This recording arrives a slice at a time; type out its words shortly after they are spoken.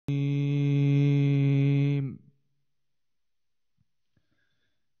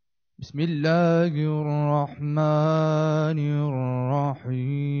بسم الله الرحمن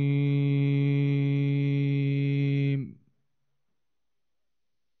الرحيم.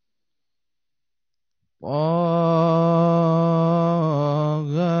 طه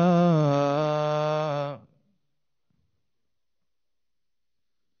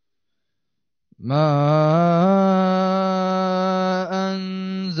ما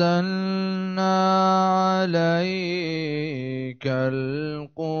أنزلنا عليك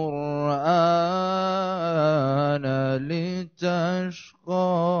القرآن لتشقى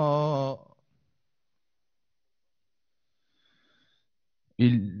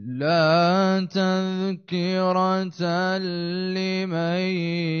إلا تذكرة لمن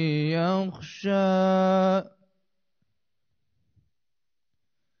يخشى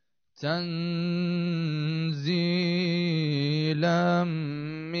تنزيلا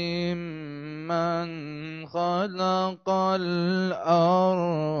ممن خلق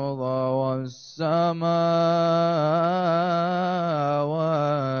الأرض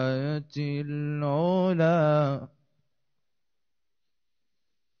والسماوات العلى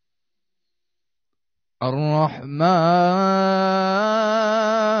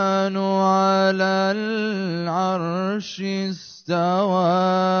الرحمن على العرش استوى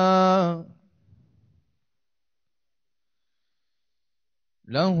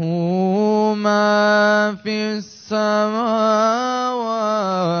له ما في السماوات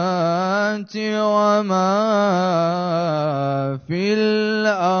وما في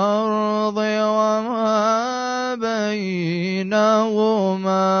الأرض وما بينهما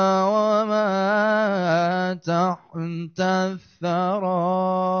وما تحت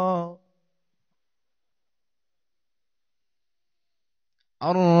الثرى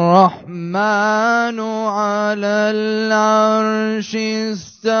الرحمن على العرش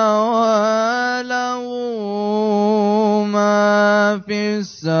استوى له ما في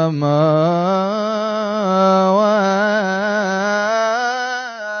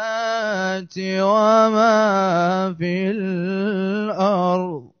السماوات وما في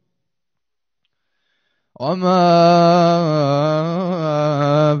الأرض وما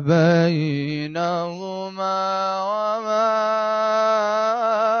بينهما وما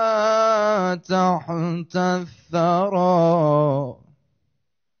تحت الثرى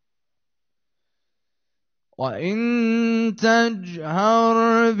وإن تجهر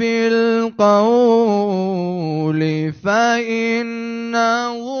بالقول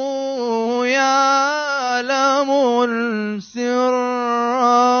فإنه يعلم السر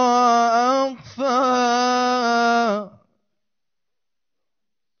وأخفى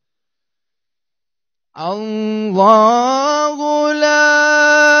الله لا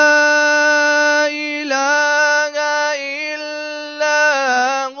إله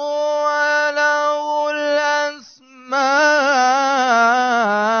إلا هو له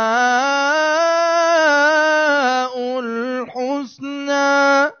الأسماء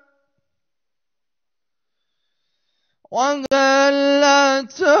الحسنى وهل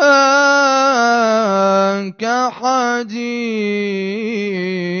أتاك حديث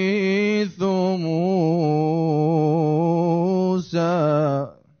موسى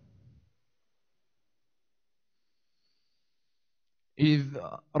إذ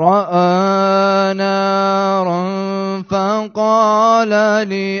رأى نارا فقال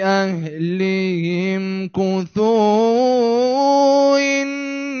لأهلهم كثوا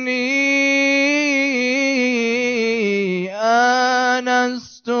إني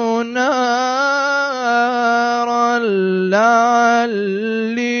آنست نارا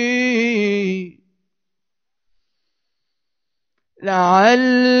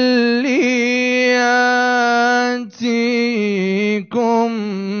لعلي آتيكم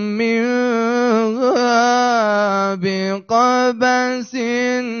منها بقبس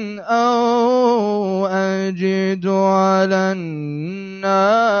أو أجد على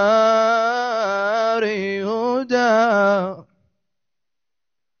النار هدى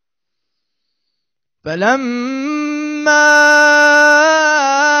فلما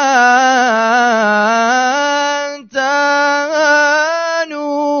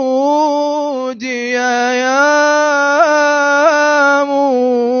نودي يا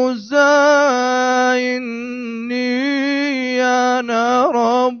موسى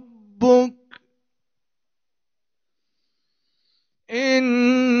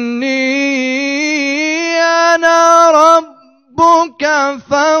إني أنا ربك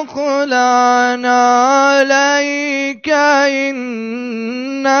فاخلع عليك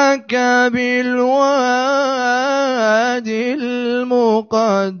إنك بالوادي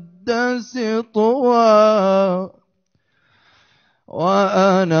المقدس طوى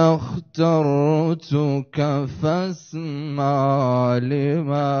وأنا اخترتك فاسمع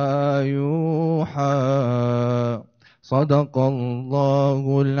لما يوحى صدق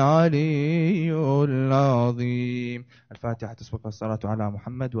الله العلي العظيم. الفاتحة. تسبق الصلاة على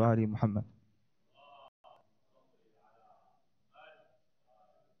محمد وآل محمد.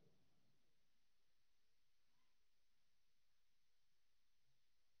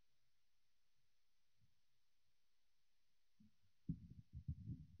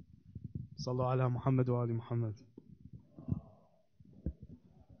 صلوا على محمد وآل محمد.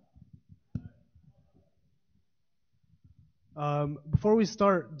 Before we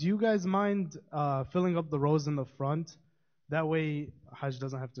start, do you guys mind filling up the rows in the front? That way Hajj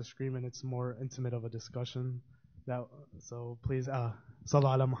doesn't have to scream and it's more intimate of a discussion. So please, صلوا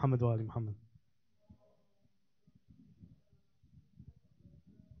على محمد وآل محمد.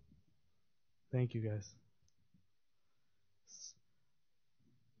 Thank you guys.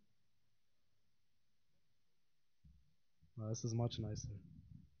 This is much nicer.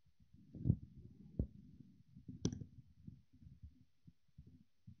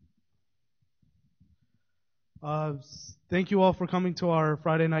 Thank you all for coming to our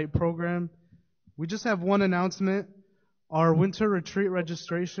Friday night program. We just have one announcement. Our winter retreat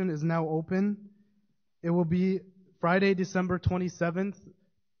registration is now open. It will be Friday, December 27th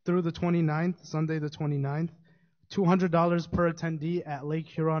through the 29th, Sunday the 29th. $200 per attendee at Lake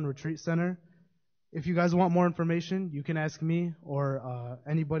Huron Retreat Center. If you guys want more information, you can ask me or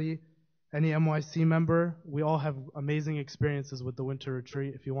anybody, any MYC member. We all have amazing experiences with the winter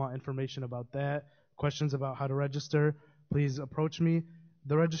retreat. If you want information about that, questions about how to register, please approach me.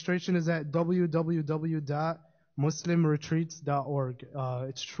 The registration is at www.muslimretreats.org.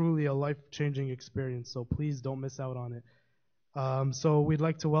 It's truly a life-changing experience, so please don't miss out on it. So we'd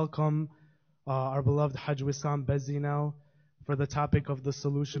like to welcome our beloved Hajj Wissam Bazzi now for the topic of the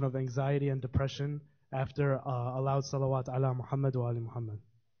solution of anxiety and depression after a loud salawat ala Muhammad wa ali Muhammad.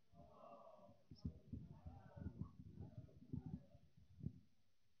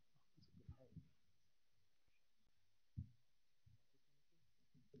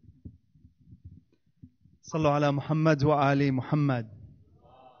 صلوا على محمد وآل محمد.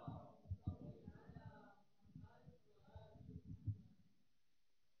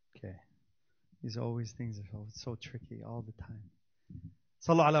 Okay. These are always things that are so tricky all the time.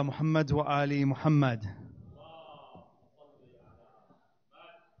 صلوا على محمد وآل محمد.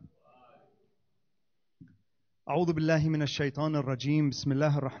 أعوذ بالله من الشيطان الرجيم. بسم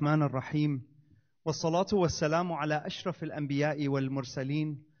الله الرحمن الرحيم. والصلاة والسلام على أشرف الأنبياء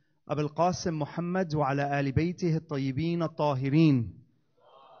والمرسلين أبي القاسم محمد وعلى آل بيته الطيبين الطاهرين.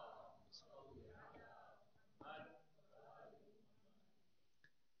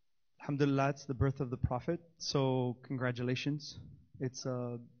 Alhamdulillah, it's the birth of the Prophet, so congratulations. It's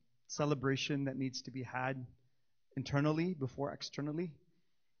a celebration that needs to be had internally before externally.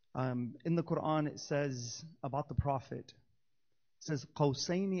 In the Quran it says about the Prophet, it says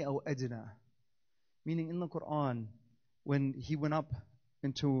قَوْسَيْنِ أَوْ أَدْنَى, meaning in the Quran when he went up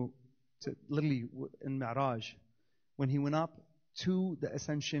literally in Mi'raj, when he went up to the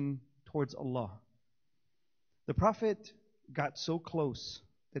ascension towards Allah, the Prophet got so close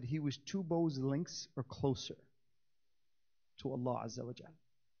that he was 2 bows lengths or closer to Allah Azza wa Jal.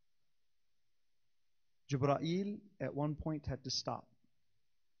 Jibreel at one point had to stop.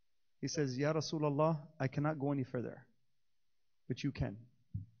 He says, Ya Rasulullah, I cannot go any further, but you can.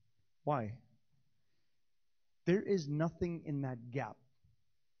 Why? There is nothing in that gap.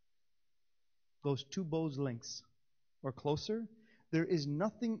 Those 2 bows lengths or closer, there is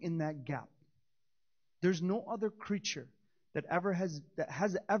nothing in that gap. There's no other creature that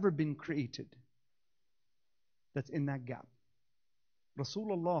has ever been created that's in that gap.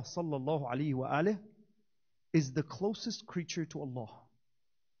 Rasulullah sallallahu alaihi wa alih is the closest creature to Allah,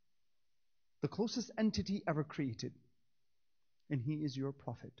 the closest entity ever created, and he is your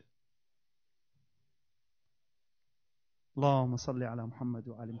Prophet. Allahumma salli ala Muhammad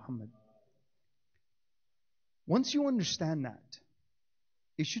wa ali Muhammad. Once you understand that,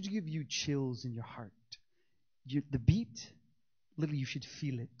 it should give you chills in your heart. The beat, literally you should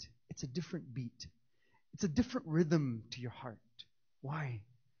feel it. It's a different beat. It's a different rhythm to your heart. Why?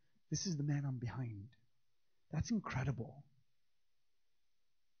 This is the man I'm behind. That's incredible. I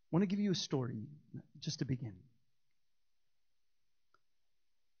want to give you a story just to begin.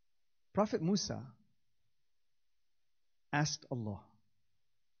 Prophet Musa asked Allah.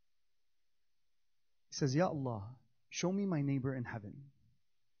 He says, Ya Allah, show me my neighbor in heaven.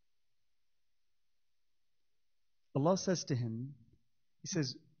 Allah says to him, He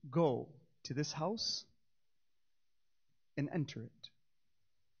says, go to this house and enter it.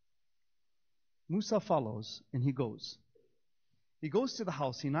 Musa follows and he goes. He goes to the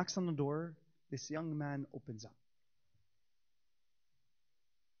house. He knocks on the door. This young man opens up.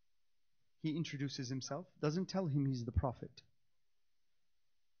 He introduces himself, doesn't tell him he's the prophet.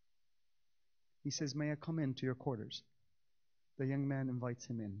 He says, "May I come into your quarters?" The young man invites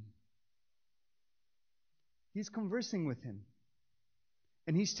him in. He's conversing with him.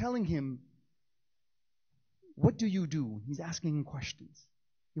 And he's telling him, "What do you do?" He's asking him questions.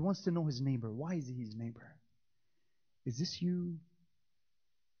 He wants to know his neighbor. Why is he his neighbor? Is this you?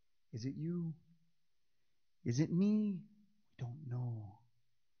 Is it you? Is it me? We don't know.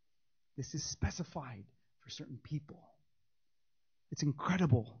 This is specified for certain people. It's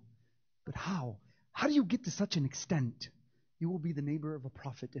incredible. But how? How do you get to such an extent? You will be the neighbor of a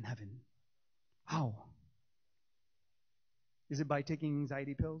prophet in heaven. How? Is it by taking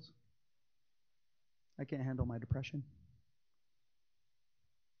anxiety pills? I can't handle my depression.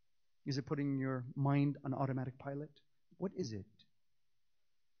 Is it putting your mind on automatic pilot? What is it?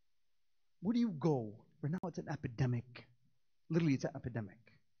 Where do you go? Right now it's an epidemic. Literally, it's an epidemic.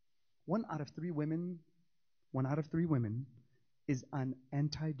 1 out of 3 women is on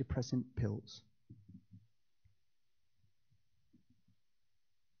antidepressant pills.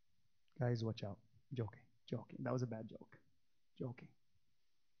 Guys, watch out. Joking. That was a bad joke. Joking.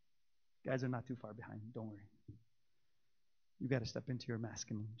 Guys are not too far behind. Don't worry. You got to step into your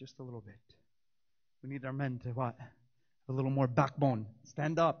masculine just a little bit. We need our men to what? A little more backbone.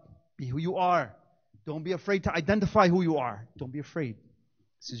 Stand up. Be who you are. Don't be afraid to identify who you are. Don't be afraid.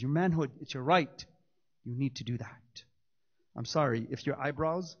 This is your manhood. It's your right. You need to do that. I'm sorry. If your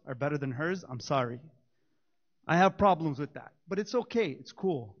eyebrows are better than hers, I'm sorry. I have problems with that. But it's okay. It's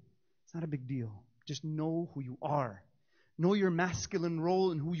cool. It's not a big deal. Just know who you are. Know your masculine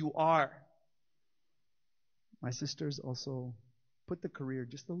role and who you are. My sisters also put the career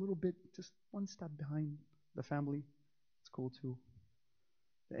just a little bit, just one step behind the family. It's cool too.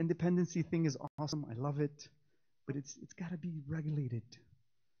 The independency thing is awesome. I love it. But it's got to be regulated.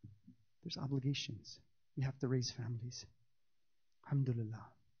 There's obligations. We have to raise families. Alhamdulillah.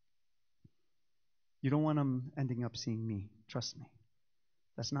 You don't want them ending up seeing me. Trust me.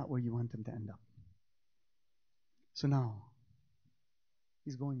 That's not where you want them to end up. So now,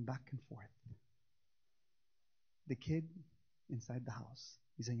 he's going back and forth. The kid inside the house,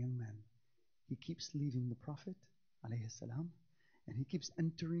 he's a young man. He keeps leaving the Prophet, alayhi salam, and he keeps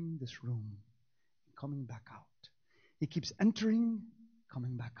entering this room and coming back out. He keeps entering,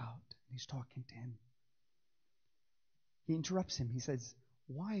 coming back out. He's talking to him. He interrupts him. He says,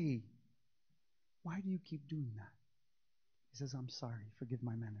 Why do you keep doing that? He says, "I'm sorry. Forgive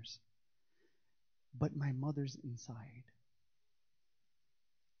my manners. But my mother's inside.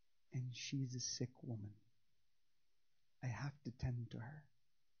 And she's a sick woman. I have to tend to her.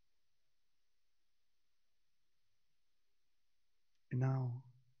 And now,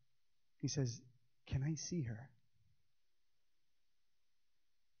 he says, can I see her?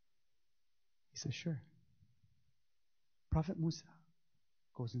 He says, sure. Prophet Musa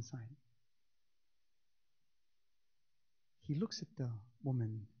goes inside. He looks at the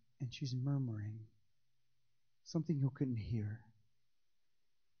woman and she's murmuring something he couldn't hear.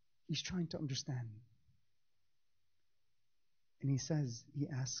 He's trying to understand. And he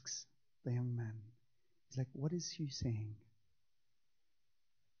asks the young man, he's like, what is she saying?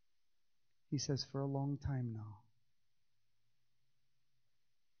 He says, for a long time now,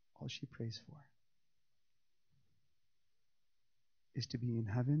 all she prays for is to be in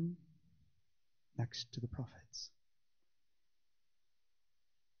heaven next to the prophets.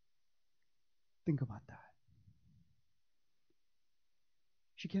 Think about that.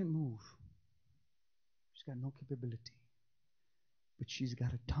 She can't move. She's got no capability. But she's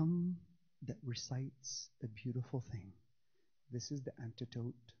got a tongue that recites a beautiful thing. This is the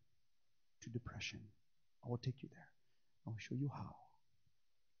antidote to depression. I will take you there. I will show you how.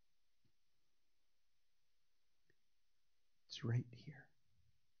 It's right here.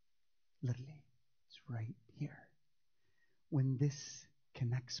 Literally, it's right here. When this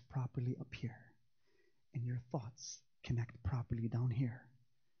connects properly up here, and your thoughts connect properly down here,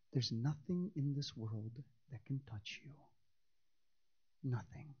 there's nothing in this world that can touch you.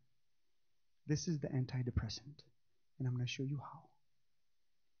 Nothing. This is the antidepressant, and I'm going to show you how.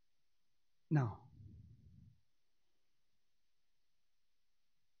 Now,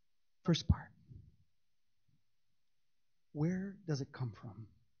 first part. Where does it come from?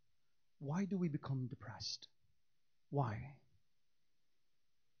 Why do we become depressed? Why?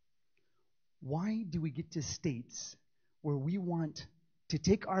 Why do we get to states where we want to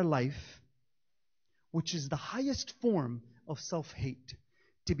take our life, which is the highest form of self-hate.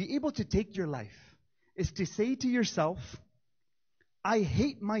 To be able to take your life is to say to yourself, I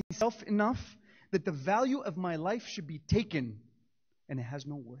hate myself enough that the value of my life should be taken and it has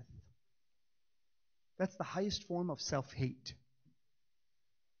no worth. That's the highest form of self-hate.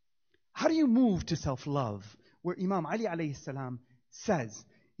 How do you move to self-love? Where Imam Ali alayhi salam says,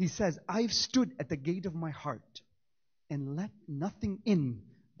 he says, I've stood at the gate of my heart and let nothing in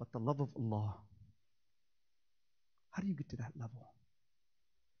but the love of Allah. How do you get to that level?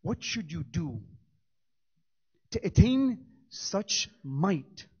 What should you do to attain such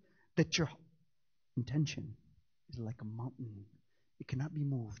might that your intention is like a mountain? It cannot be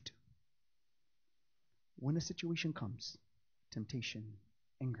moved. When a situation comes, temptation,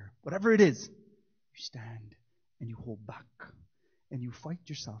 anger, whatever it is, you stand and you hold back and you fight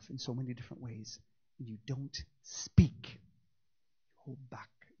yourself in so many different ways. And you don't speak. You hold back.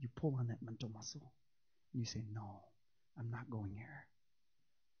 You pull on that mental muscle. And you say, no, I'm not going here.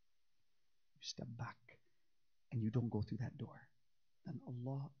 You step back and you don't go through that door. Then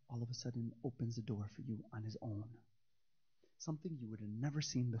Allah all of a sudden opens the door for you on His own. Something you would have never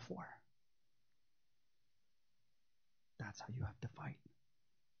seen before. That's how you have to fight.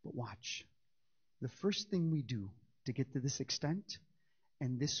 But watch. The first thing we do to get to this extent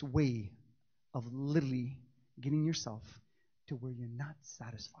and this way of literally getting yourself to where you're not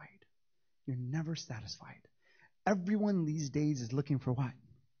satisfied. You're never satisfied. Everyone these days is looking for what?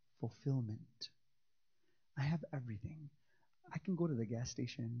 Fulfillment. I have everything. I can go to the gas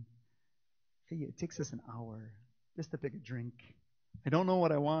station. Hey, it takes us an hour just to pick a drink. I don't know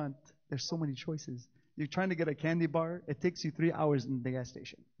what I want. There's so many choices. You're trying to get a candy bar. It takes you 3 hours in the gas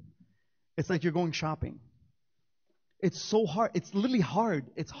station. It's like you're going shopping. It's so hard. It's literally hard.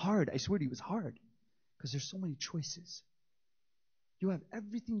 It's hard. I swear to you, it's hard. Because there's so many choices. You have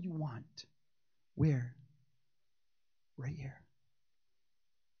everything you want. Where? Right here.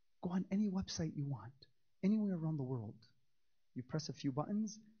 Go on any website you want. Anywhere around the world. You press a few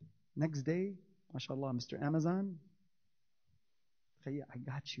buttons. Next day, mashallah, Mr. Amazon. I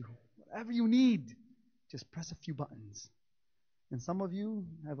got you. Whatever you need. Just press a few buttons. And some of you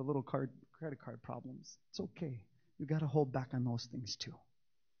have a little credit card problems. It's okay. You got to hold back on those things too.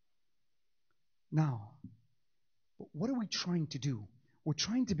 Now, what are we trying to do? We're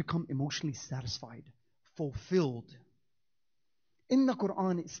trying to become emotionally satisfied, fulfilled. In the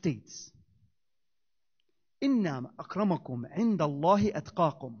Quran it states, إِنَّا أَكْرَمَكُمْ عِنْدَ اللَّهِ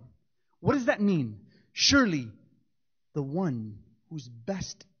أَتْقَاكُمْ. What does that mean? Surely the one who's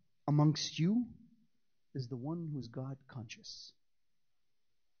best amongst you is the one who's God conscious.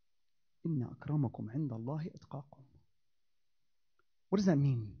 إِنَّا أَكْرَمَكُمْ عِنْدَ اللَّهِ أَتْقَاكُمْ. What does that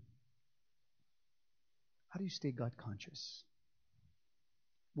mean? How do you stay God conscious?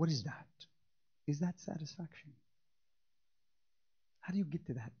 What is that? Is that satisfaction? How do you get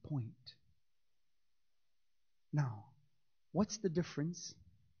to that point? Now, what's the difference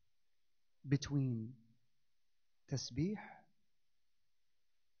between tasbih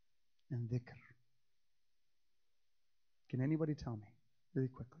and dhikr? Can anybody tell me really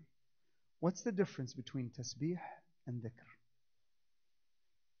quickly? What's the difference between tasbih and dhikr?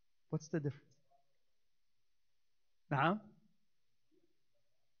 What's the difference? Na'am?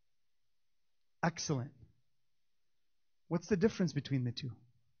 Excellent. What's the difference between the two?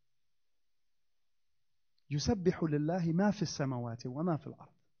 يُسَبِّحُ لِلَّهِ مَا فِي السَّمَوَاتِ وَمَا فِي الْأَرْضِ.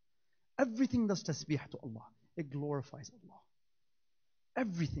 Everything does tasbih to Allah. It glorifies Allah.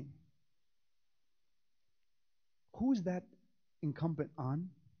 Everything. Who is that incumbent on?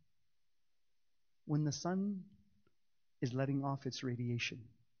 When the sun is letting off its radiation.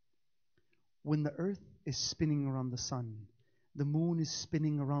 When the earth is spinning around the sun. The moon is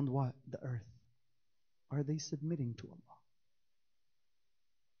spinning around what? The earth. Are they submitting to Allah?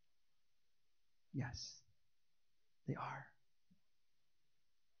 Yes, they are.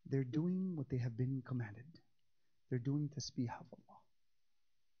 They're doing what they have been commanded. They're doing tasbih of Allah.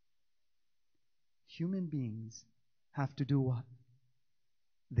 Human beings have to do what?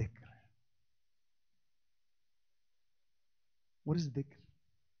 Dhikr. What is dhikr?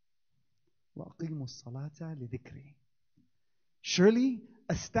 وَأَقِيمُوا الصَّلَاةَ لِذِكْرِي. Surely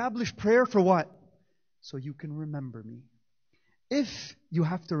establish prayer for what? So you can remember me. If you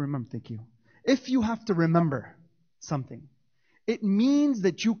have to remember, thank you. If you have to remember something, it means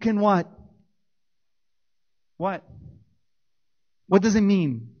that you can what? What? What does it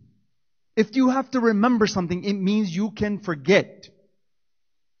mean? If you have to remember something, it means you can forget.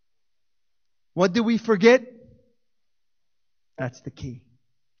 What do we forget? That's the key.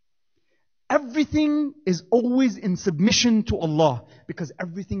 Everything is always in submission to Allah because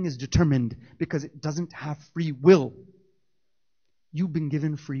everything is determined, because it doesn't have free will. You've been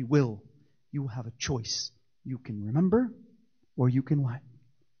given free will. You have a choice. You can remember or you can what?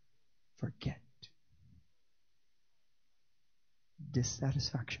 Forget.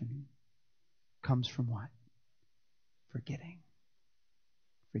 Dissatisfaction comes from what? Forgetting.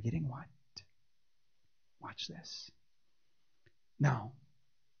 Forgetting what? Watch this. Now,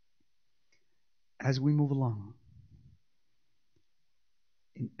 as we move along,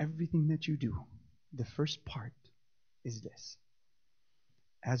 in everything that you do, the first part is this.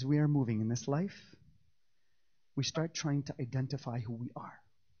 As we are moving in this life, we start trying to identify who we are.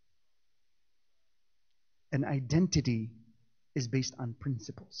 An identity is based on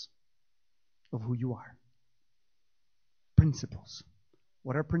principles of who you are. Principles.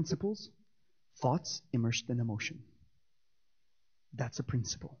 What are principles? Thoughts immersed in emotion. That's a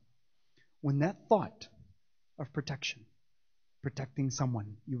principle. When that thought of protection, protecting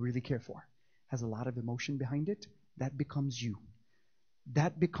someone you really care for, has a lot of emotion behind it, that becomes you.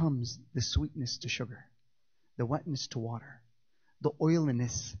 That becomes the sweetness to sugar, the wetness to water, the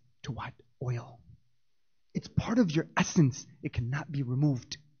oiliness to what? Oil. It's part of your essence. It cannot be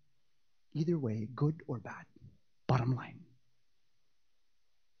removed. Either way, good or bad. Bottom line.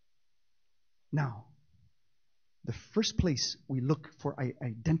 Now, the first place we look for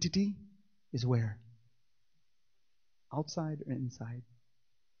identity is where? Outside or inside?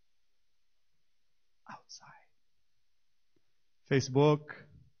 Outside. Facebook,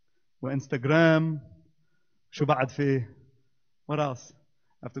 Instagram, شو بعد فيه? What else?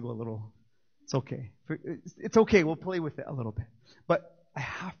 I have to go a little. It's okay. It's okay. We'll play with it a little bit. But I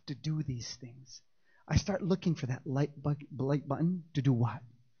have to do these things. I start looking for that like button to do what?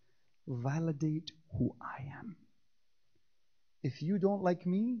 Validate who I am. If you don't like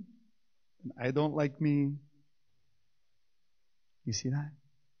me, and I don't like me, you see that?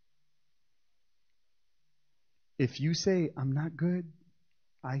 If you say I'm not good,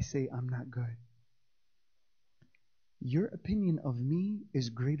 I say I'm not good. Your opinion of me is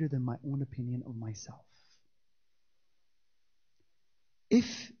greater than my own opinion of myself.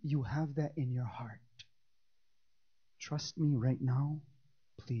 If you have that in your heart, trust me right now,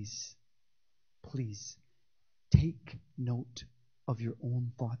 please, please take note of your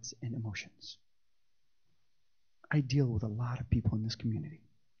own thoughts and emotions. I deal with a lot of people in this community.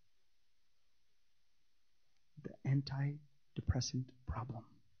 The antidepressant problem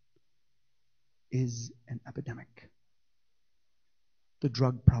is an epidemic. The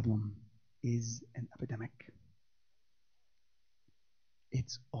drug problem is an epidemic.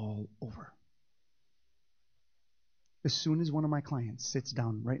 It's all over. As soon as one of my clients sits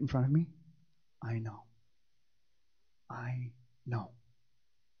down right in front of me, I know. I know.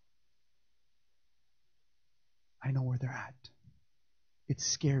 I know where they're at. It's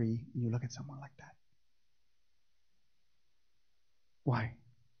scary when you look at someone like that. Why?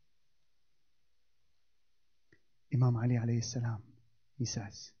 Imam Ali alayhi salam, he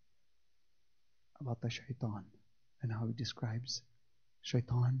says about the shaitan and how he describes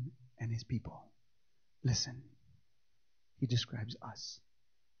shaitan and his people. Listen, he describes us.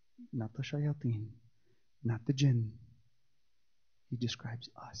 Not the shayateen, not the jinn. He describes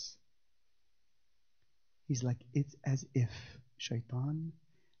us. He's like, it's as if shaitan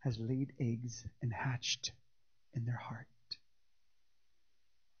has laid eggs and hatched in their heart.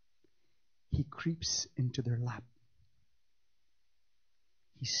 He creeps into their lap.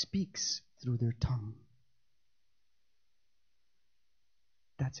 He speaks through their tongue.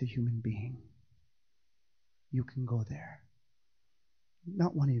 That's a human being. You can go there.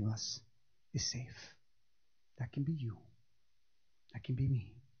 Not one of us is safe. That can be you. That can be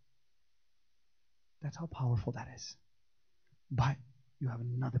me. That's how powerful that is. But you have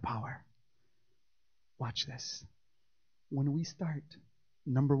another power. Watch this. When we start,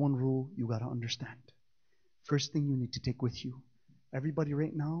 number one rule you got to understand. First thing you need to take with you. Everybody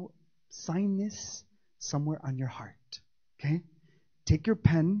right now, sign this somewhere on your heart. Okay? Take your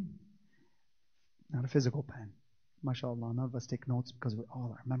pen, not a physical pen. MashaAllah, none of us take notes because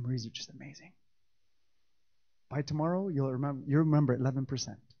our memories are just amazing. By tomorrow, you'll remember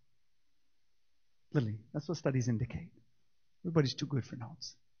 11%. Literally, that's what studies indicate. Everybody's too good for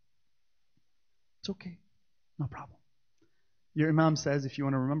notes. It's okay. No problem. Your Imam says if you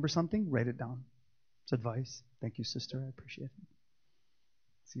want to remember something, write it down. It's advice. Thank you, sister. I appreciate it.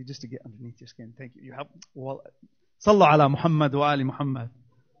 See, just to get underneath your skin. Thank you. You have, well, Sallu ala Muhammad wa ali Muhammad.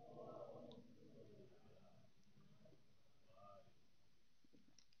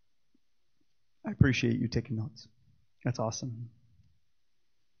 I appreciate you taking notes. That's awesome.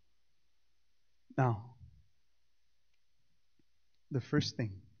 Now, the first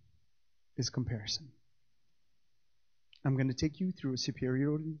thing is comparison. I'm going to take you through a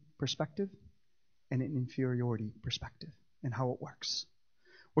superiority perspective and an inferiority perspective and how it works.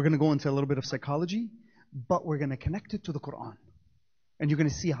 We're going to go into a little bit of psychology, but we're going to connect it to the Quran. And you're going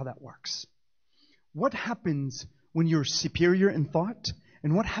to see how that works. What happens when you're superior in thought,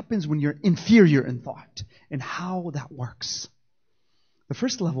 and what happens when you're inferior in thought, and how that works. The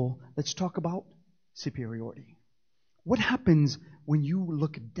first level, let's talk about superiority. What happens when you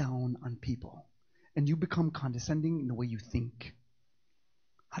look down on people and you become condescending in the way you think?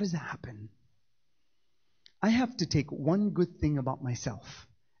 How does that happen? I have to take one good thing about myself,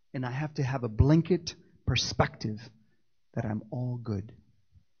 and I have to have a blanket perspective that I'm all good.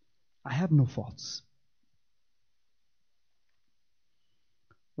 I have no faults.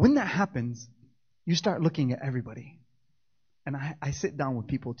 When that happens, you start looking at everybody. And I sit down with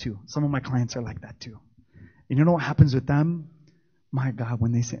people too. Some of my clients are like that too. And you know what happens with them? My God,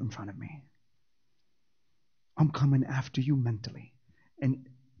 when they sit in front of me, I'm coming after you mentally. And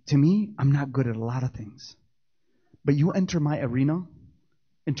to me, I'm not good at a lot of things. But you enter my arena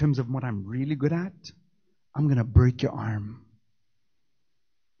in terms of what I'm really good at, I'm going to break your arm.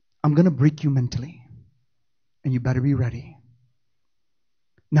 I'm going to break you mentally. And you better be ready.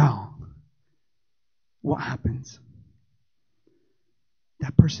 Now, what happens?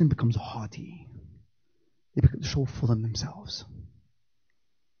 That person becomes haughty. They become so full of themselves.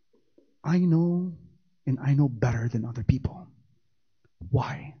 I know, and I know better than other people.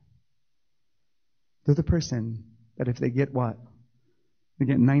 Why? They're the person that if they get what? They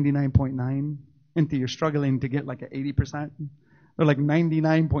get 99.9, and you're struggling to get like an 80%. They're like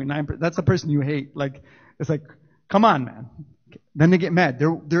 99.9%. That's the person you hate. Like, it's like, come on, man. Then they get mad.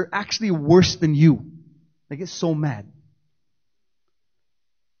 They're actually worse than you. They get so mad.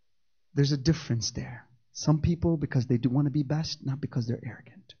 There's a difference there. Some people, because they do want to be best, not because they're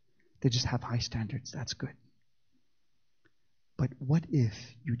arrogant. They just have high standards. That's good. But what if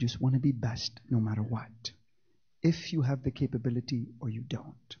you just want to be best no matter what? If you have the capability or you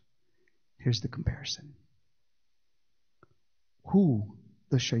don't. Here's the comparison. Who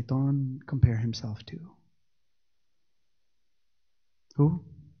does Shaitan compare himself to? Who?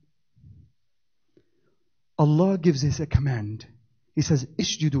 Allah gives us a command. He says,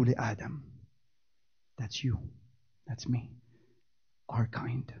 Ishjudu li Adam. That's you. That's me. Our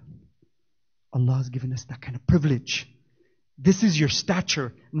kind. Allah has given us that kind of privilege. This is your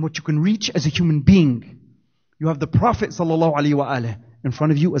stature and what you can reach as a human being. You have the Prophet ﷺ in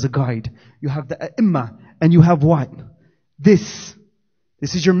front of you as a guide. You have the Ai-Imma, and you have what? This.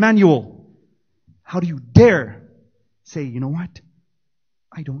 This is your manual. How do you dare say, you know what?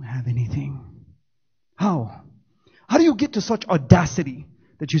 I don't have anything. How? How do you get to such audacity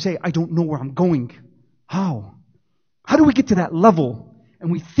that you say, I don't know where I'm going? How? How do we get to that level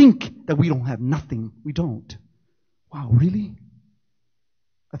and we think that we don't have nothing? We don't. Wow, really?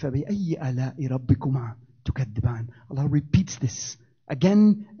 أَفَبِأَيِّ آلَاءِ رَبِّكُمَا تُكَذِّبَانِ. Allah repeats this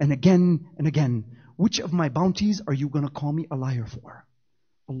again and again and again. Which of my bounties are you going to call me a liar for?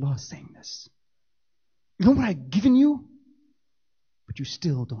 Allah is saying this. You know what I've given you? But you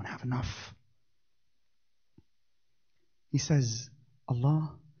still don't have enough. He says,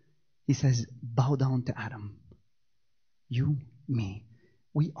 Allah, He says, bow down to Adam. You, me.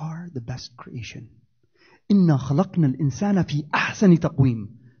 We are the best creation. إِنَّا خَلَقْنَا الْإِنسَانَ فِي أَحْسَنِ تَقْوِيمٍ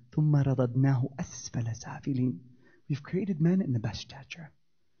ثُمَّ رَدَدْنَاهُ أَسْفَلَ سَافِلِينَ. We've created man in the best stature.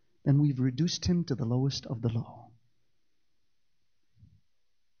 Then we've reduced him to the lowest of the low.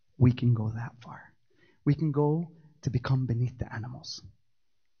 We can go that far. We can go to become beneath the animals.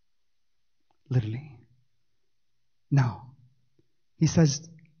 Literally. Now, he says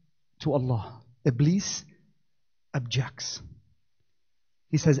to Allah, Iblis objects.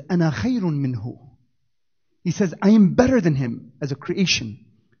 He says, أَنَا خَيْرٌ مِّنْهُ. He says, I am better than him as a creation.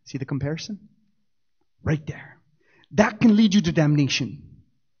 See the comparison? Right there. That can lead you to damnation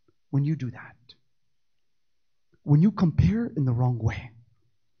when you do that. When you compare in the wrong way.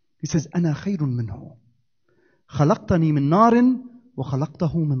 He says, أَنَا خَيْرٌ مِّنْهُ. خَلَقْتَنِي مِنْ نَارٍ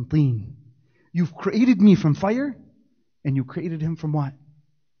وَخَلَقْتَهُ مِنْ طِينٍ. You've created me from fire, and you created him from what?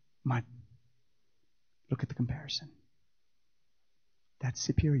 Mud. Look at the comparison. That's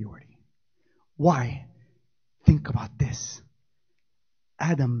superiority. Why? Think about this.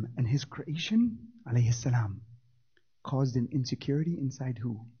 Adam and his creation, alayhi salam, caused an insecurity inside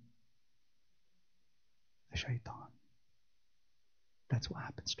who? The shaitan. That's what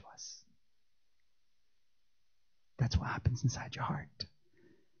happens to us. That's what happens inside your heart.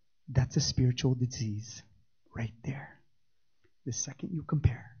 That's a spiritual disease right there. The second you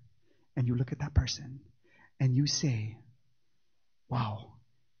compare and you look at that person and you say, wow,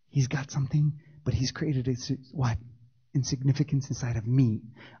 he's got something, but he's created what? Insignificance inside of me.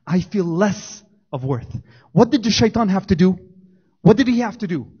 I feel less of worth. What did the shaitan have to do? What did he have to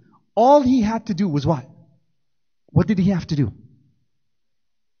do? All he had to do was what? What did he have to do?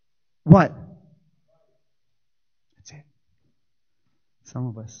 What? That's it. Some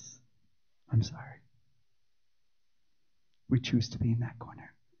of us, I'm sorry, we choose to be in that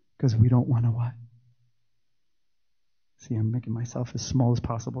corner because we don't want to what? See, I'm making myself as small as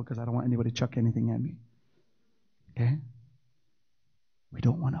possible because I don't want anybody to chuck anything at me. Okay? We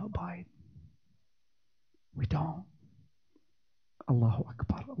don't want to abide. We don't. Allahu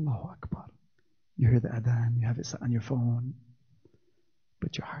Akbar, Allahu Akbar. You hear the adhan, you have it set on your phone,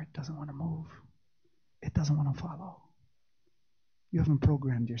 but your heart doesn't want to move. It doesn't want to follow. You haven't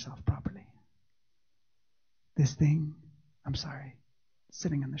programmed yourself properly. This thing, I'm sorry,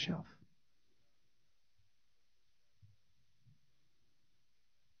 sitting on the shelf.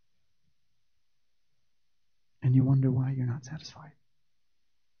 And you wonder why you're not satisfied.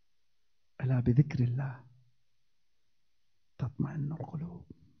 ألا بذكر الله تطمئن القلوب.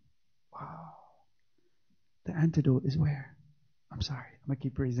 Wow. The antidote is where? I'm sorry. I'm going to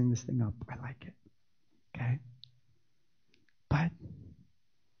keep raising this thing up. I like it. Okay? But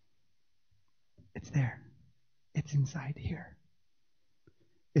it's there. It's inside here.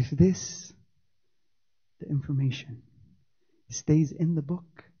 If this, the information, stays in the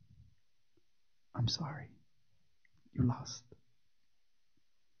book, I'm sorry. You lost.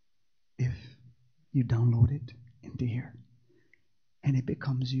 If you download it into here and it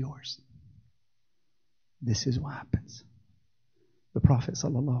becomes yours, this is what happens. The Prophet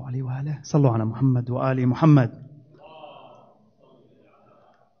sallallahu alaihi wasallam, sallu ala Muhammad wa ali Muhammad.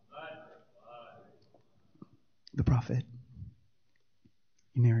 The Prophet,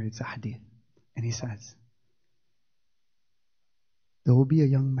 he narrates a hadith and he says, there will be a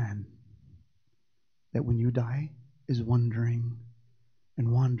young man that when you die is wandering and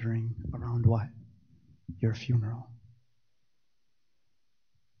wandering around what? Your funeral.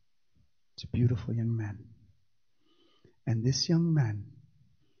 It's a beautiful young man. And this young man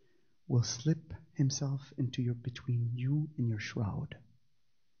will slip himself into between you and your shroud.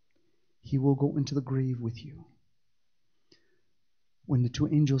 He will go into the grave with you. When the two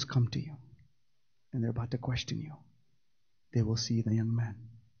angels come to you and they're about to question you, they will see the young man.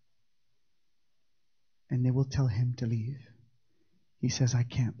 And they will tell him to leave. He says, I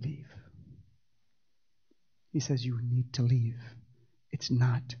can't leave. He says, you need to leave. It's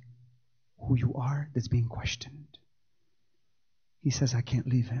not who you are that's being questioned. He says, I can't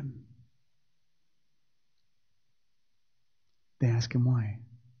leave him. They ask him why.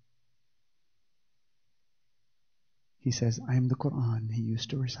 He says, I am the Quran he used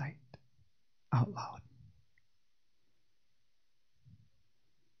to recite out loud.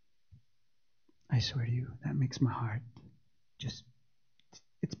 I swear to you, that makes my heart just,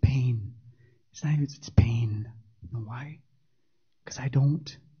 it's pain. It's not even, it's pain. You know why? Because I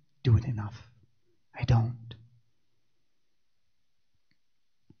don't do it enough. I don't.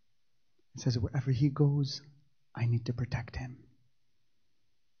 It says, wherever he goes, I need to protect him.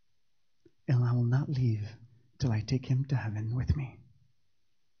 And I will not leave till I take him to heaven with me.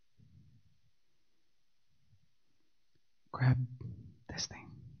 Grab this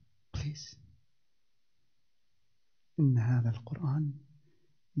thing, please. إن هذا القرآن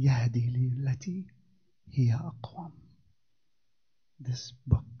يهدي للتي هي أقوم. This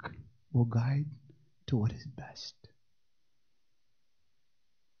book will guide to what is best.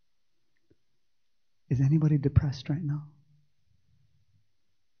 Is anybody depressed right now?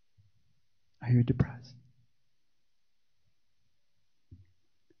 Are you depressed?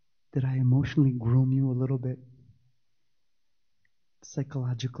 Did I emotionally groom you a little bit?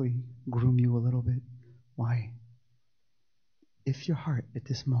 Psychologically groom you a little bit? Why? If your heart at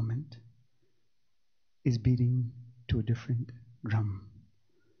this moment is beating to a different drum,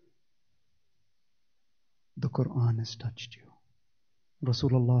 the Quran has touched you.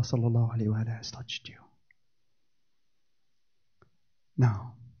 Rasulullah sallallahu alaihi wasallam has touched you.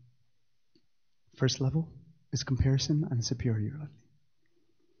 Now, first level is comparison on a superior level.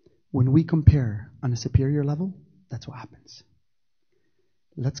 When we compare on a superior level, that's what happens.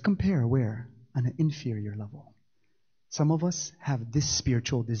 Let's compare where? On an inferior level. Some of us have this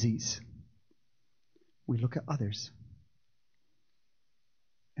spiritual disease. We look at others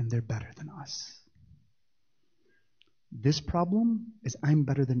and they're better than us. This problem is I'm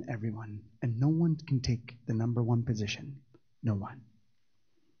better than everyone and no one can take the number one position. No one.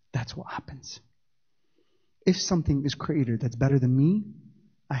 That's what happens. If something is created that's better than me,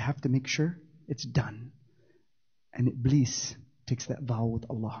 I have to make sure it's done. And Iblis takes that vow with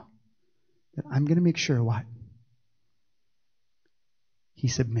Allah. That I'm going to make sure what? He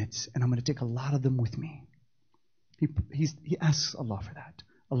submits. And I'm going to take a lot of them with me. He asks Allah for that.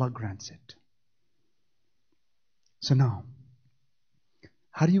 Allah grants it. So now,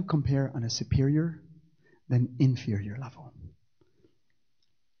 how do you compare on a superior then inferior level?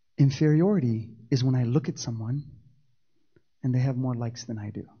 Inferiority is when I look at someone and they have more likes than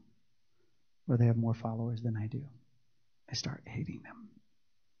I do, or they have more followers than I do. I start hating them.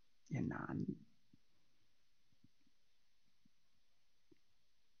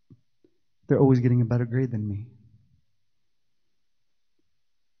 They're always getting a better grade than me.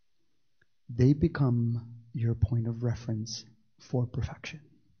 They become your point of reference for perfection.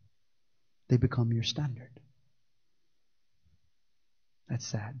 They become your standard. That's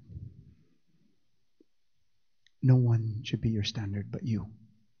sad. No one should be your standard but you.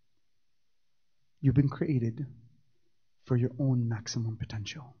 You've been created for your own maximum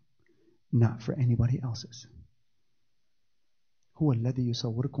potential, not for anybody else's. هو الذي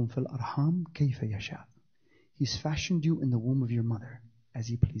يصوركم في الأرحام كيف يشاء. He's fashioned you in the womb of your mother as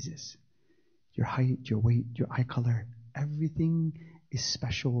He pleases. Your height, your weight, your eye color, everything is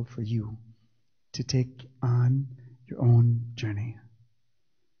special for you to take on your own journey.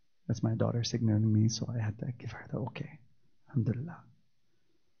 That's my daughter signaling me, so I had to give her the okay. Alhamdulillah.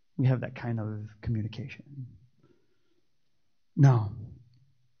 We have that kind of communication. Now,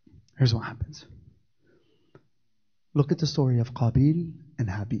 here's what happens. Look at the story of Qabil and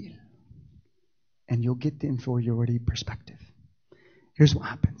Habil, and you'll get the inferiority perspective. Here's what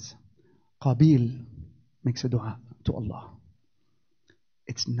happens. Qabil makes a dua to Allah.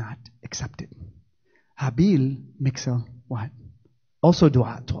 It's not accepted. Habil makes a what? Also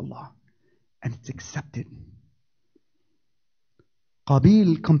dua to Allah. And it's accepted.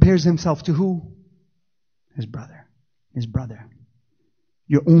 Qabil compares himself to who? His brother. His brother.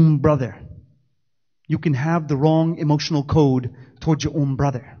 Your own brother. You can have the wrong emotional code towards your own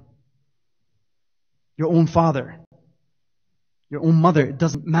brother. Your own father. Your own mother. It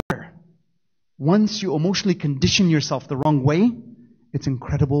doesn't matter. Once you emotionally condition yourself the wrong way, it's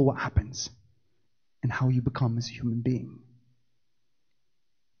incredible what happens and how you become as a human being.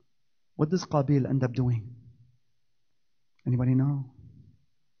 What does Qabil end up doing? Anybody know?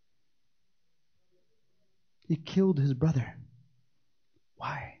 He killed his brother.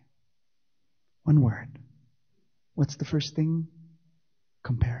 Why? One word. What's the first thing?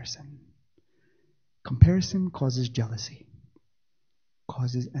 Comparison. Comparison causes jealousy,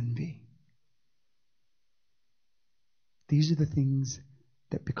 causes envy. These are the things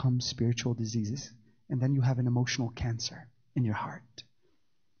that become spiritual diseases. And then you have an emotional cancer in your heart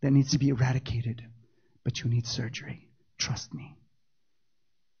that needs to be eradicated. But you need surgery. Trust me.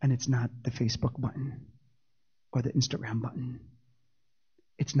 And it's not the Facebook button or the Instagram button.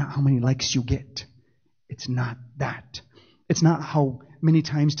 It's not how many likes you get. It's not that. It's not how many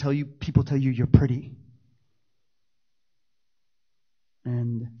times people tell you you're pretty.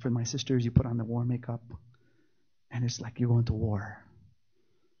 And for my sisters, you put on the war makeup and it's like you're going to war.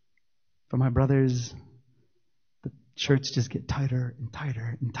 For my brothers, the shirts just get tighter and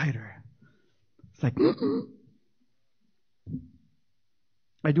tighter and tighter. It's like,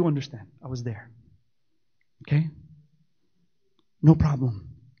 I do understand. I was there. Okay? No problem.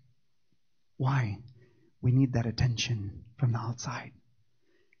 Why? We need that attention from the outside.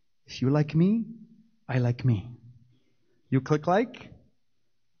 If you like me, I like me. You click like,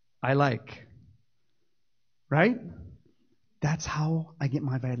 I like. Right? That's how I get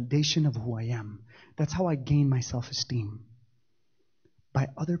my validation of who I am. That's how I gain my self-esteem. By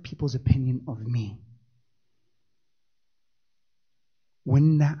other people's opinion of me.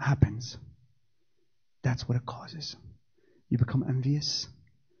 When that happens, that's what it causes. You become envious,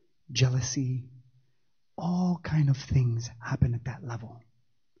 jealousy, all kind of things happen at that level.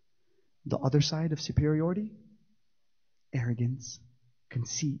 The other side of superiority, arrogance,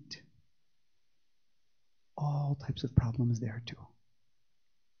 conceit, all types of problems there too.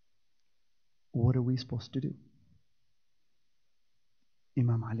 What are we supposed to do?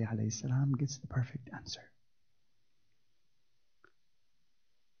 Imam Ali alayhi salam gets the perfect answer.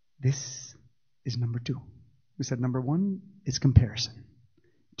 This is number 2. We said number 1 is comparison.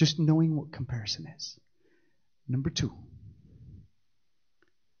 Just knowing what comparison is. Number 2.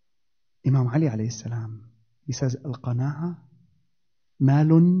 Imam Ali alayhi salam, he says, Al-qana'a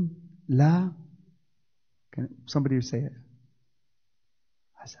malun la. Can somebody say it?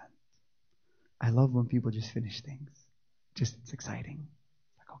 Hassan. I love when people just finish things. It's exciting.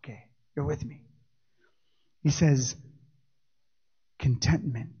 Like, okay, you're with me. He says,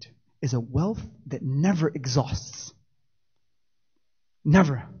 Contentment is a wealth that never exhausts.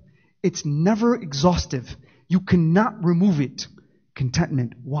 Never. It's never exhaustive. You cannot remove it.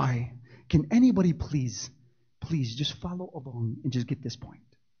 Contentment. Why? Can anybody please just follow along and just get this point?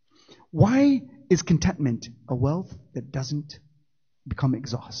 Why is contentment a wealth that doesn't become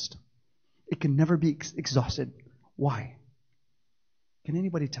exhaust? It can never be exhausted. Why? Can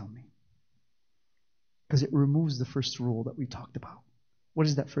anybody tell me? Because it removes the first rule that we talked about. What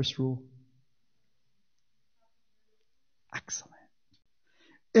is that first rule? Excellent.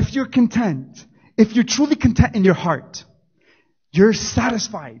 If you're content, if you're truly content in your heart, you're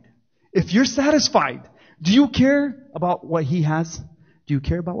satisfied. If you're satisfied, do you care about what he has? Do you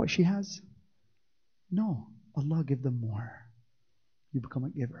care about what she has? No. Allah give them more. You become a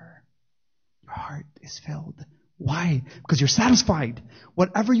giver. Your heart is filled. Why? Because you're satisfied.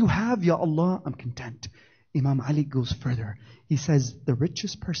 Whatever you have, Ya Allah, I'm content. Imam Ali goes further. He says, the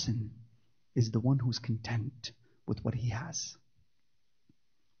richest person is the one who's content with what he has.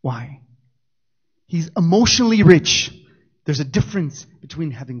 Why? He's emotionally rich. There's a difference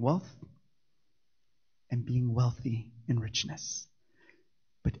between having wealth and being wealthy in richness.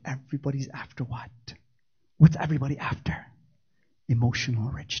 But everybody's after what? What's everybody after? Emotional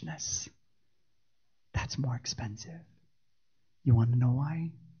richness. That's more expensive. You want to know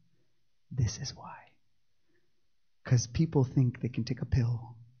why? This is why. Because people think they can take a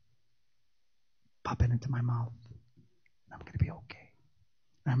pill, pop it into my mouth, and I'm going to be okay.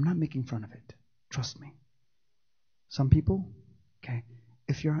 And I'm not making fun of it. Trust me. Some people, okay,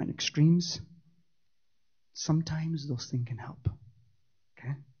 if you're on extremes, sometimes those things can help.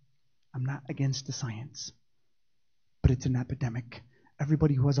 Okay? I'm not against the science, but it's an epidemic.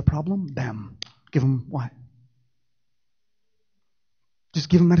 Everybody who has a problem, bam, give them what? Just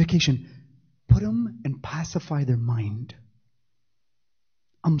give them medication. Put them and pacify their mind.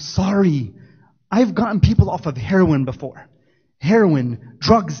 I'm sorry. I've gotten people off of heroin before. Heroin,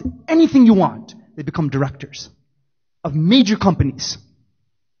 drugs, anything you want. They become directors of major companies.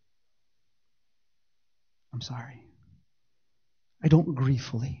 I'm sorry. I don't agree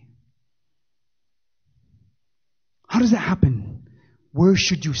fully. How does that happen? Where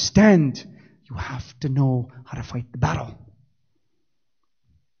should you stand? You have to know how to fight the battle.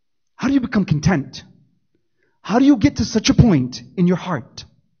 How do you become content? How do you get to such a point in your heart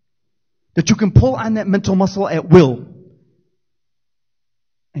that you can pull on that mental muscle at will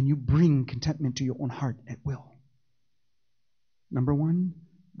and you bring contentment to your own heart at will? Number one,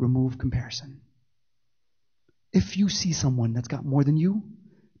 remove comparison. If you see someone that's got more than you,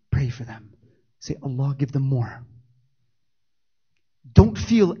 pray for them. Say, Allah, give them more. Don't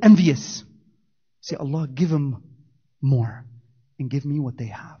feel envious. Say, Allah, give them more and give me what they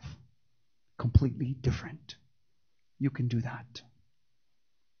have. Completely different. You can do that.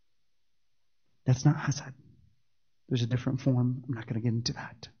 That's not hasad. There's a different form. I'm not going to get into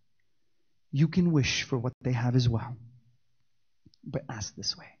that. You can wish for what they have as well. But ask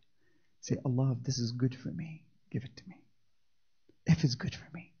this way. Say, Allah, if this is good for me, give it to me. If it's good for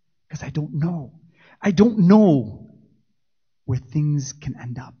me. Because I don't know. I don't know where things can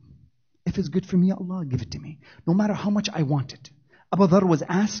end up. If it's good for me, Allah, give it to me. No matter how much I want it. Abu Dharr was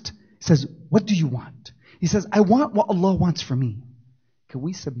asked, he says, what do you want? He says, I want what Allah wants for me. Can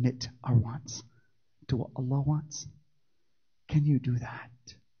we submit our wants to what Allah wants? Can you do that?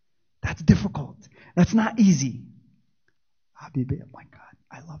 That's difficult. That's not easy. Habibi, oh my God,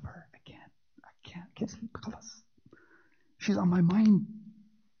 I love her. I can't sleep. She's on my mind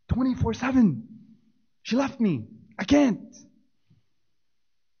 24/7. She left me. I can't.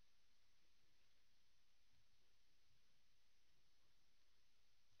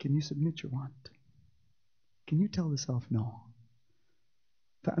 Can you submit your want? Can you tell the self no?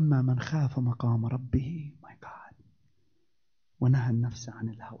 فَأَمَّا مَنْ خَافَ مَقَامَ رَبِّهِ, my God, وَنَهَى النَّفْسَ عَنِ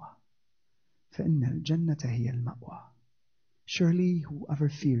الْهَوَى فَإِنَّ الْجَنَّةَ هِيَ الْمَأْوَى. Surely whoever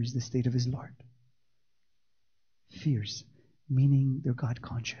fears the state of his Lord, fears, meaning they're God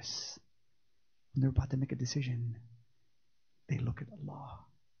conscious. When they're about to make a decision, they look at Allah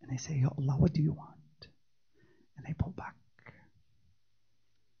and they say, Ya Allah, what do you want? And they pull back.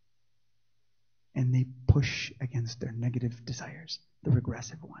 And they push against their negative desires, the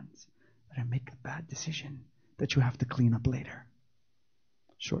regressive ones, that make a bad decision that you have to clean up later.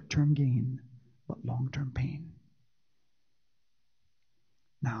 Short-term gain, but long-term pain.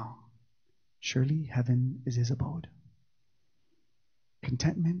 Now, surely heaven is his abode.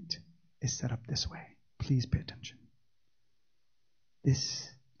 Contentment is set up this way. Please pay attention. This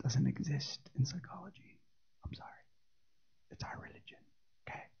doesn't exist in psychology. I'm sorry. It's our religion.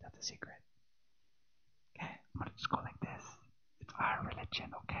 Okay, that's a secret. Okay, I'm going to just go like this. It's our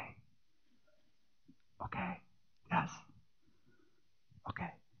kitchen, okay? Okay. Yes. Okay.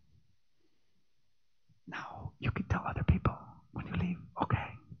 Now, you can tell other people when you leave, okay?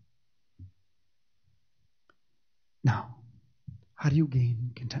 Now, how do you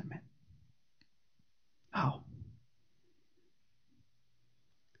gain contentment? How?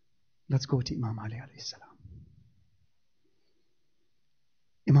 Let's go to Imam Ali alayhi salam.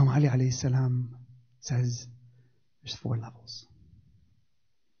 Imam Ali alayhi salam says there's 4 levels.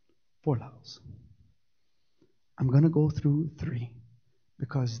 4 levels. I'm going to go through 3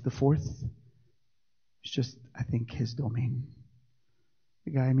 because the 4th is just, I think, his domain.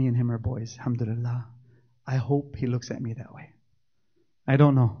 The guy, me and him are boys, alhamdulillah. I hope he looks at me that way. I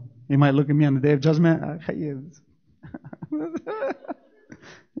don't know. He might look at me on the day of judgment. He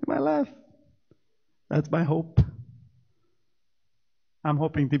might laugh. That's my hope. I'm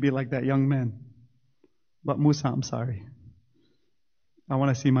hoping to be like that young man. But Musa, I'm sorry. I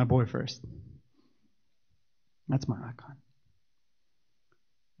want to see my boy first. That's my icon.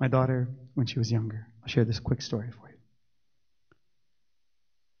 My daughter, when she was younger, I'll share this quick story for you.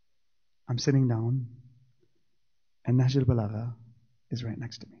 I'm sitting down, and Nahj al-Balagha is right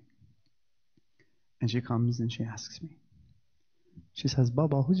next to me. And she comes and she asks me. She says,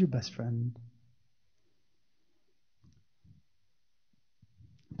 Baba, who's your best friend?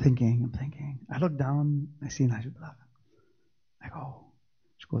 I'm thinking. I look down, I see Nahj al-Balagha. I go.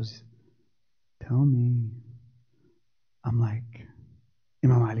 She goes, tell me. I'm like,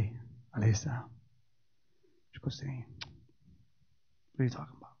 Imam Ali, alayhi salam. She goes to me, what are you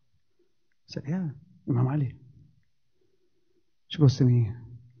talking about? I said, yeah, Imam Ali. She goes to me,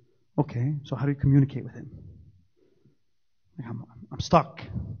 okay, so how do you communicate with him? Like, I'm stuck.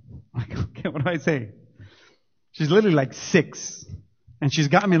 I'm like, okay, what do I say? She's literally like 6, and she's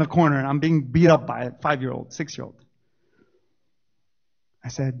got me in a corner, and I'm being beat up by a 5-year-old, 6-year-old. I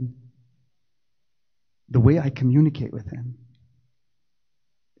said, the way I communicate with him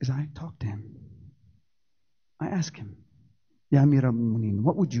is I talk to him. I ask him, Ya Amir al-Mu'minin,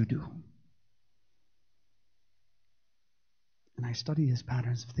 what would you do? And I study his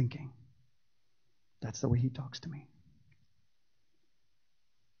patterns of thinking. That's the way he talks to me.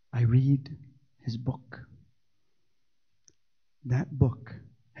 I read his book. That book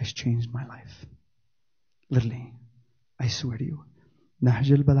has changed my life. Literally, I swear to you,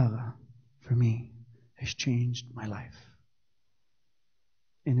 Nahj al-Balagha, for me, has changed my life.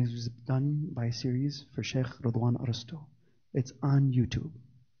 And it was done by a series for Sheikh Ridwan Arasto. It's on YouTube.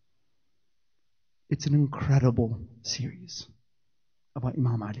 It's an incredible series about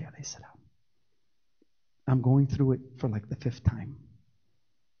Imam Ali alayhi salam. I'm going through it for like the 5th time.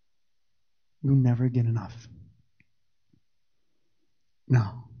 You never get enough.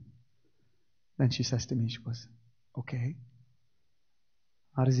 Now, then she says to me, she goes, okay,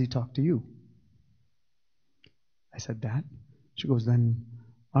 how does he talk to you? I said, that. She goes, then,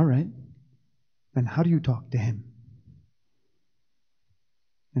 all right, then how do you talk to him?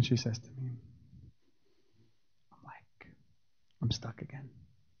 And she says to me, I'm like, I'm stuck again.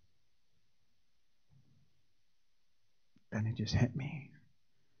 Then it just hit me.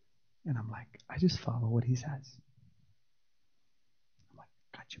 And I'm like, I just follow what he says. I'm like,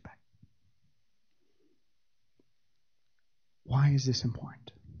 got you back. Why is this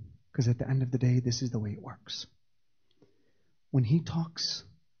important? Because at the end of the day, this is the way it works. When he talks,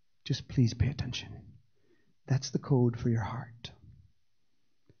 just please pay attention. That's the code for your heart.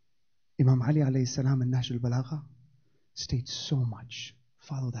 Imam Ali alayhi salam in Nahj al-Balagha states so much.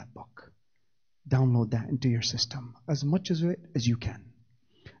 Follow that book. Download that into your system. As much of it as you can.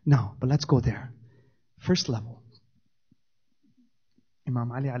 Now, but let's go there. First level.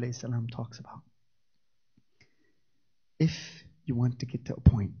 Imam Ali alayhi salam talks about. If you want to get to a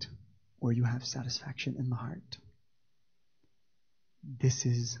point where you have satisfaction in the heart, this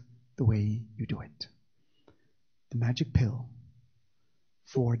is the way you do it. The magic pill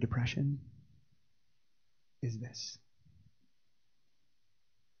for depression is this.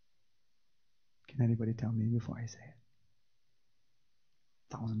 Can anybody tell me before I say it?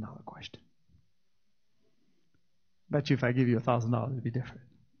 $1,000 question. Bet you if I give you $1,000, it'd be different.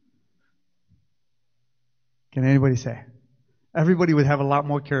 Can anybody say? Everybody would have a lot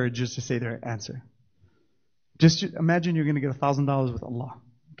more courage just to say their answer. Just imagine you're going to get $1,000 with Allah.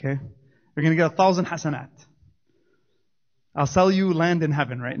 Okay? You're going to get 1,000 hasanat. I'll sell you land in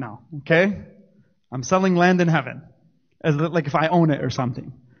heaven right now. Okay? I'm selling land in heaven. As like if I own it or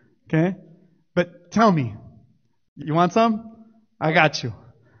something. Okay? But tell me, you want some? I got you.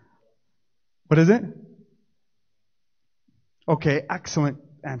 What is it? Okay, excellent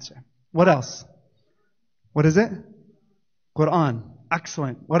answer. What else? What is it? Quran.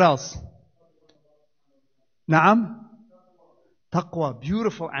 Excellent. What else? Naam? Taqwa.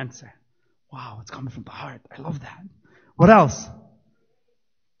 Beautiful answer. Wow, it's coming from the heart. I love that. What else?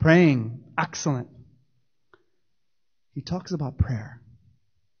 Praying. Excellent. He talks about prayer.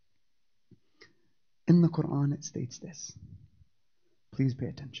 In the Quran it states this. Please pay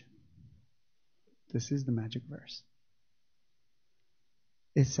attention. This is the magic verse.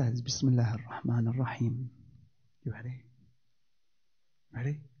 It says, Bismillah ar-Rahman ar-Rahim. You ready?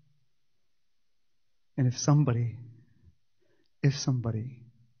 Ready? And if someone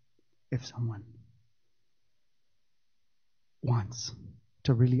wants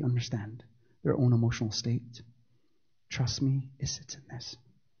to really understand their own emotional state, trust me, it sits in this.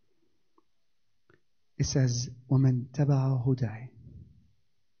 It says, وَمَنْ تَبَعَ هُدَايَ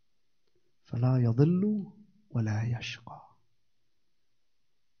فَلَا يَضِلُّ وَلَا يَشْقَى.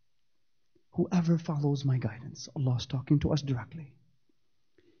 Whoever follows my guidance, Allah is talking to us directly,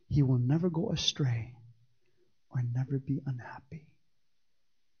 he will never go astray or never be unhappy.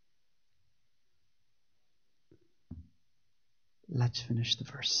 Let's finish the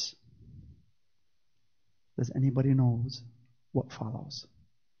verse. Does anybody know what follows?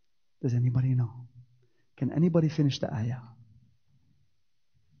 Does anybody know? Can anybody finish the ayah?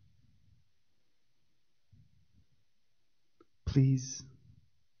 Please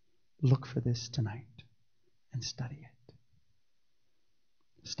look for this tonight and study it.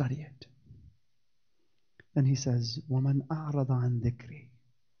 Study it. Then he says, وَمَنْ أَعْرَضَ عَنْ ذِكْرِي.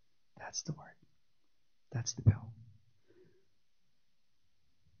 That's the word. That's the bill.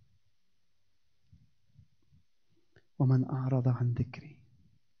 وَمَنْ أَعْرَضَ عَنْ ذِكْرِي.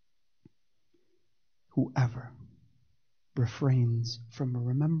 Whoever refrains from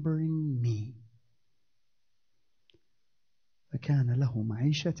remembering me, فَكَانَ لَهُ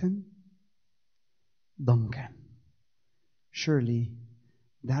مَعِيشَةً ضَنْكًا. Surely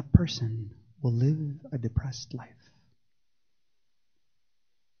that person will live a depressed life.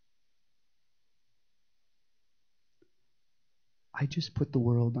 I just put the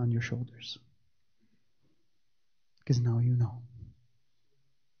world on your shoulders. Because now you know.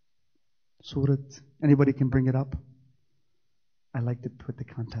 Surah, anybody can bring it up? I like to put the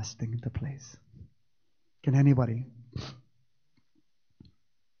contest thing into place. Can anybody?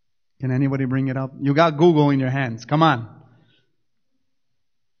 Can anybody bring it up? You got Google in your hands. Come on.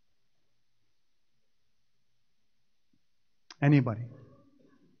 Anybody?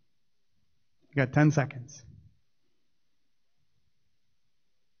 You got 10 seconds.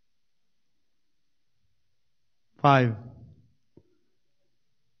 Five.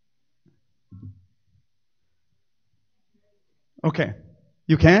 Okay.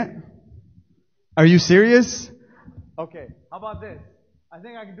 You can't? Are you serious? Okay. How about this? I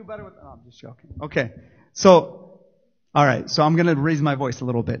think I can do better with... Oh, I'm just joking. Okay. So, alright. So I'm going to raise my voice a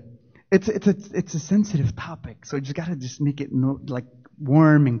little bit. It's a sensitive topic. So you just got to just make it like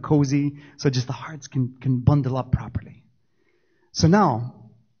warm and cozy so just the hearts can bundle up properly. So now,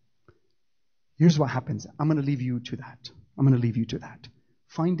 here's what happens. I'm going to leave you to that.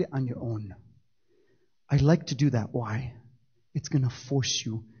 Find it on your own. I like to do that. Why? It's going to force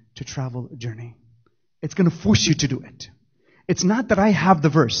you to travel a journey. It's going to force you to do it. It's not that I have the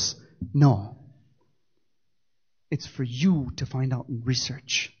verse. No. It's for you to find out and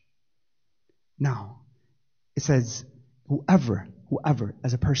research. Now, it says, whoever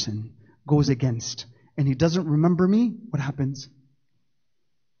as a person goes against and he doesn't remember me, what happens?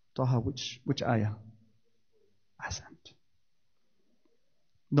 Taha, which ayah? Ahsant.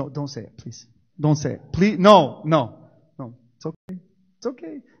 No, don't say it, please. Don't say it. Please, no. It's okay. It's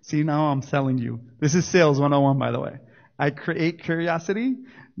okay. See, now I'm selling you. This is sales 101, by the way. I create curiosity,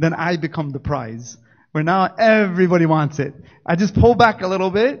 then I become the prize. Where now everybody wants it. I just pull back a little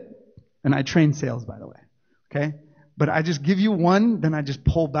bit, and I train sales, by the way. Okay? But I just give you one, then I just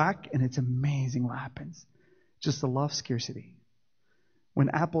pull back, and it's amazing what happens. Just the law of scarcity. When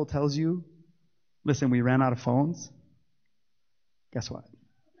Apple tells you, listen, we ran out of phones, guess what?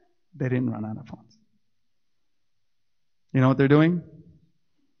 They didn't run out of phones. You know what they're doing?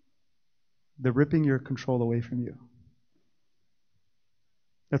 They're ripping your control away from you.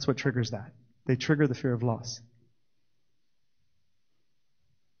 That's what triggers that. They trigger the fear of loss.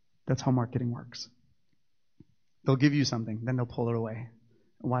 That's how marketing works. They'll give you something, then they'll pull it away.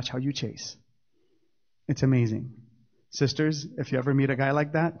 And watch how you chase. It's amazing. Sisters, if you ever meet a guy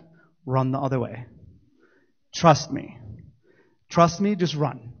like that, run the other way. Trust me. Trust me, just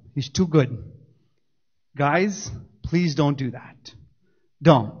run. He's too good. Guys, please don't do that.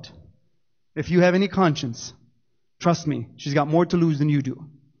 Don't. If you have any conscience, trust me, she's got more to lose than you do.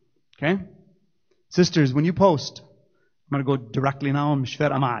 Okay? Sisters, when you post, I'm going to go directly now. مش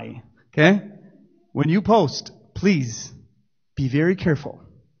فارقة معي. Okay? When you post, please be very careful.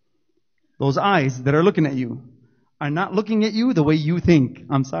 Those eyes that are looking at you are not looking at you the way you think.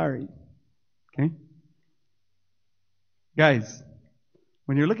 I'm sorry. Okay? Guys,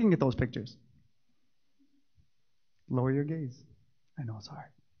 when you're looking at those pictures, lower your gaze. I know it's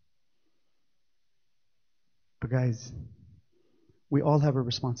hard. But guys, we all have a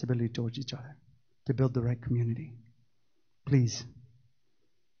responsibility towards each other to build the right community. Please,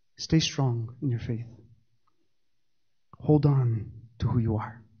 stay strong in your faith. Hold on to who you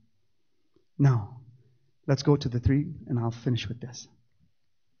are. Now, let's go to the 3, and I'll finish with this.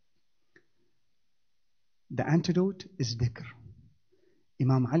 The antidote is dhikr.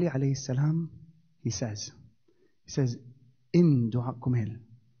 Imam Ali alayhi salam, he says, in dua kumel,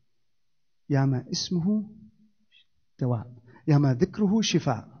 yama ismuhu dawa, yama dhikruhu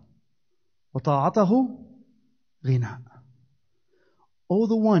shifa, wa ta'atahu ghina. Oh,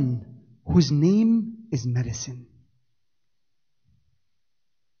 the one whose name is medicine,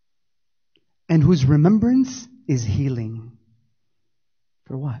 and whose remembrance is healing.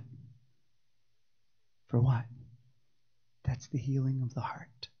 For what? For what? That's the healing of the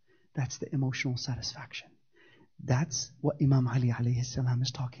heart. That's the emotional satisfaction. That's what Imam Ali alayhi salam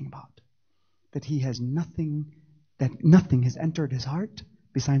is talking about. That he has nothing, that nothing has entered his heart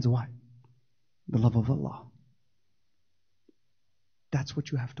besides what? The love of Allah. That's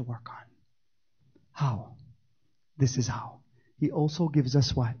what you have to work on. How? This is how. He also gives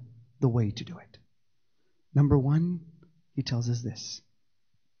us what? The way to do it. Number 1, he tells us this.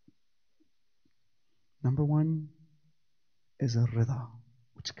 Number 1 is a rida,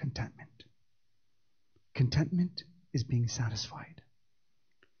 which is contentment. Contentment is being satisfied.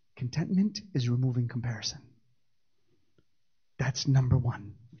 Contentment is removing comparison. That's number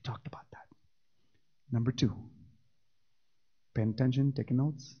 1. We talked about that. Number 2. Pay attention, take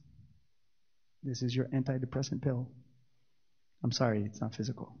notes. This is your antidepressant pill. I'm sorry, it's not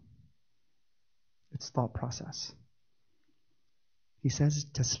physical. It's thought process. He says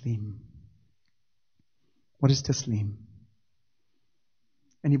taslim. What is taslim?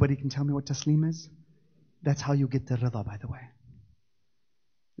 Anybody can tell me what taslim is? That's how you get the rida, by the way.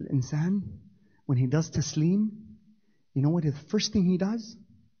 Al-insan, when he does taslim, you know what the first thing he does?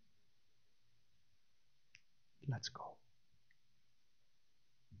 Let's go.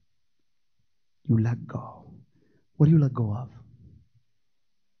 You let go. What do you let go of?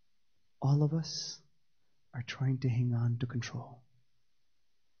 All of us are trying to hang on to control.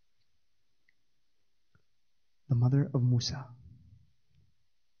 The mother of Musa,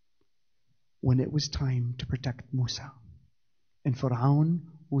 when it was time to protect Musa, and Pharaoh,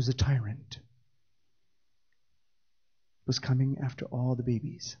 who was a tyrant, was coming after all the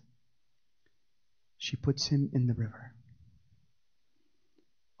babies, she puts him in the river.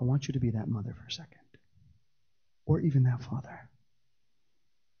 I want you to be that mother for a second, or even that father.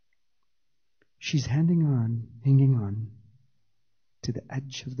 She's hanging on to the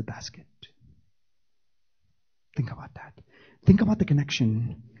edge of the basket. Think about that. Think about the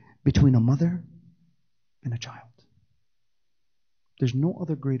connection between a mother and a child. There's no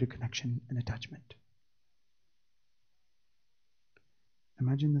other greater connection and attachment.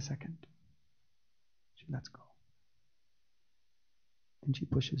 Imagine the second. She lets go. And she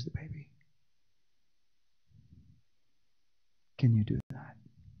pushes the baby. Can you do that?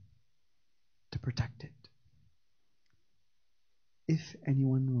 To protect it. If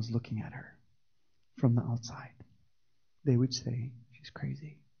anyone was looking at her from the outside, they would say, she's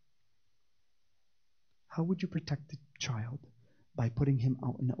crazy. How would you protect the child? By putting him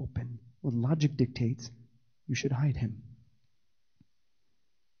out in the open. Well, logic dictates you should hide him.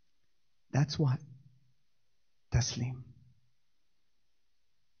 That's what? Taslim.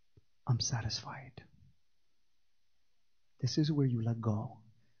 I'm satisfied. This is where you let go.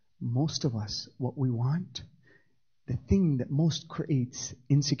 Most of us, what we want, the thing that most creates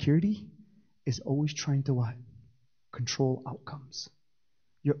insecurity is always trying to what? Control outcomes.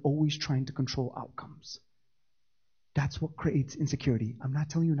 You're always trying to control outcomes. That's what creates insecurity. I'm not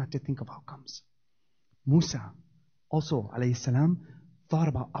telling you not to think of outcomes. Musa, also, alayhi salam, thought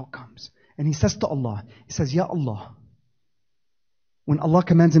about outcomes. And he says to Allah, he says, Ya Allah. When Allah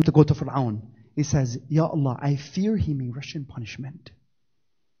commands him to go to Fir'aun, he says, Ya Allah, I fear he may rush in punishment.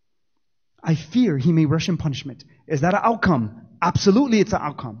 I fear he may rush in punishment. Is that an outcome? Absolutely, it's an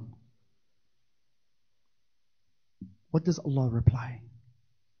outcome. What does Allah reply?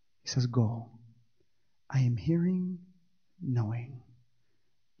 He says, go. I am hearing, knowing.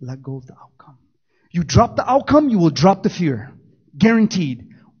 Let go of the outcome. You drop the outcome, you will drop the fear. Guaranteed.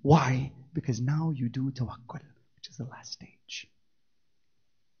 Why? Because now you do tawakkul, which is the last stage.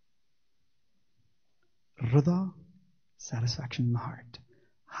 Rida, satisfaction in the heart.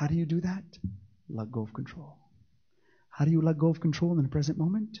 How do you do that? Let go of control. How do you let go of control in the present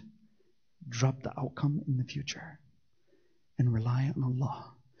moment? Drop the outcome in the future and rely on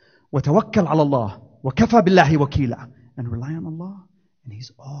Allah. وَتَوَكَّلْ عَلَى اللَّهِ وَكَفَى بِاللَّهِ وَكِيلًا. And rely on Allah, and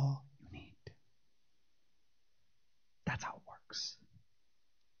He's all you need. That's how it works.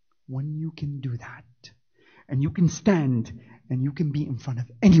 When you can do that, and you can stand, and you can be in front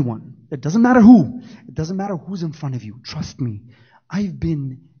of anyone. It doesn't matter who. It doesn't matter who's in front of you. Trust me. I've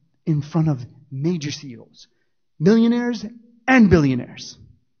been in front of major CEOs, millionaires and billionaires.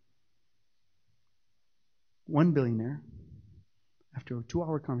 One billionaire, after a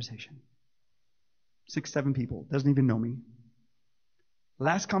 2-hour conversation, 6, 7 people, doesn't even know me.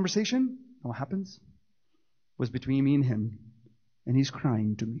 Last conversation, you know what happens? Was between me and him, and he's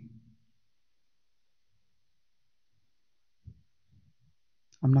crying to me.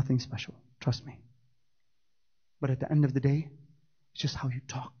 I'm nothing special, trust me. But at the end of the day, it's just how you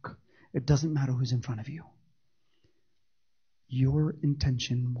talk. It doesn't matter who's in front of you. Your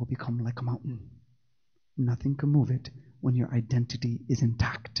intention will become like a mountain. Nothing can move it when your identity is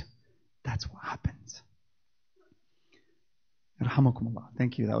intact. That's what happens. Yarhamakumullah.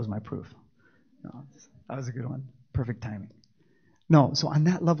 Thank you. That was my proof. No, that was a good one. Perfect timing. No, so on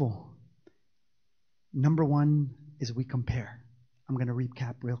that level, number one is we compare. I'm going to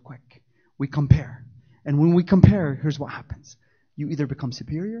recap real quick. We compare. And when we compare, here's what happens. You either become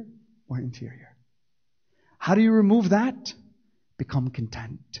superior or inferior. How do you remove that? Become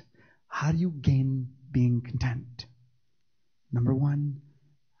content. How do you gain being content? Number one,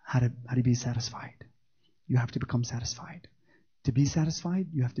 how to be satisfied. You have to become satisfied. To be satisfied,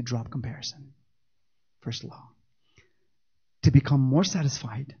 you have to drop comparison. First law. To become more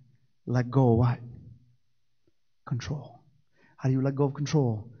satisfied, let go of what? Control. How do you let go of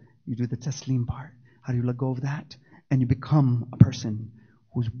control? You do the taslim part. How do you let go of that? And you become a person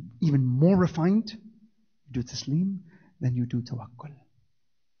who's even more refined. You do taslim, then you do tawakkul.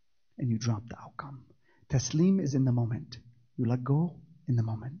 And you drop the outcome. Taslim is in the moment. You let go in the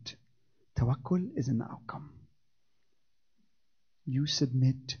moment. Tawakkul is in the outcome. You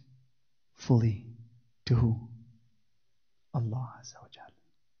submit fully to who? Allah Azza wa Jal.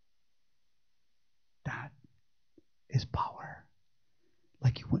 That is power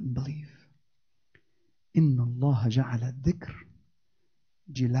like you wouldn't believe. Inna Allah ja'ala dhikr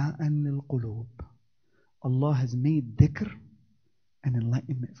jila'an lil qulub. Allah has made dhikr an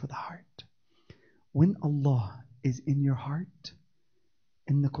enlightenment for the heart. When Allah is in your heart,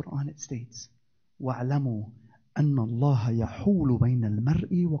 in the Quran it states, وَاعْلَمُوا أَنَّ اللَّهَ يَحُولُ بَيْنَ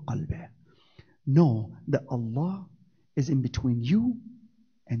الْمَرْءِ وَقَلْبِهِ. Know that Allah is in between you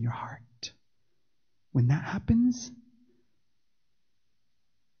and your heart. When that happens,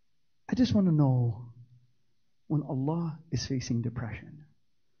 I just want to know, when Allah is facing depression,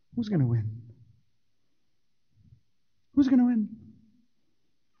 who's going to win? Who's going to win?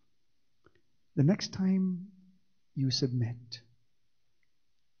 The next time you submit,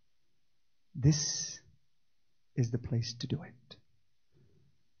 this is the place to do it.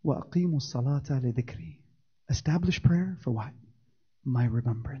 وَأَقِيمُوا الصَّلَاةَ لِذِكْرِي. Establish prayer for what? My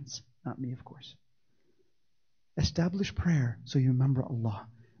remembrance. Not me, of course. Establish prayer so you remember Allah.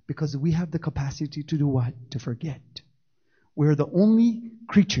 Because we have the capacity to do what? To forget. We're the only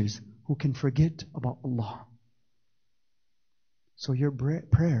creatures who can forget about Allah. So your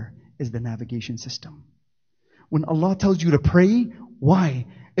prayer is the navigation system. When Allah tells you to pray, why?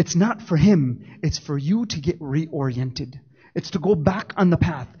 It's not for Him. It's for you to get reoriented. It's to go back on the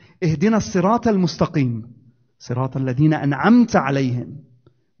path. اهدنا الصراط المستقيم صراط الذين أنعمت عليهم.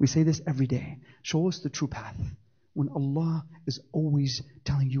 We say this every day. Show us the true path. When Allah is always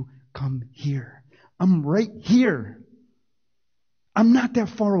telling you, come here. I'm right here. I'm not that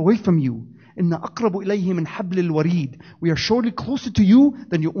far away from you. إِنَّ أَقْرَبُ إِلَيْهِ مِنْ حَبْلِ الْوَرِيدِ. We are surely closer to you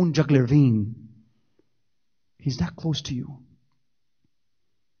than your own jugular vein. He's that close to you.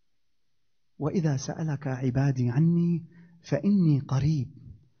 وَإِذَا سَأَلَكَ عِبَادِي عَنِّي فَإِنِّي قَرِيبٌ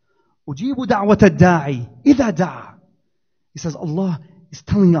أُجِيبُ دَعْوَةَ الدَّاعِ إِذَا دَعَى. He says, Allah is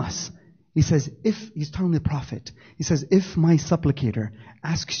telling us, He says, He's telling the Prophet, He says, if my supplicator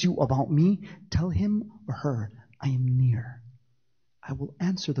asks you about me, tell him or her, I am near. I will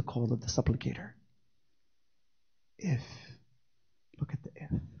answer the call of the supplicator. If, look at the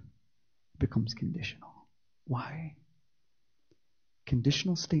if, becomes conditional. Why?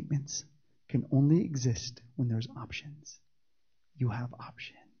 Conditional statements can only exist when there's options. You have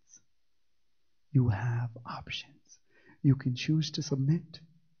options. You have options. You can choose to submit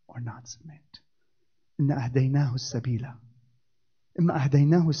or not submit. إن أهديناه السبيل إما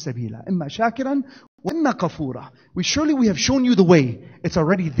أهديناه السبيل إما شاكرا وإما كفورا. Surely we have shown you the way. It's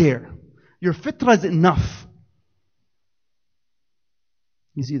already there. Your fitrah is enough.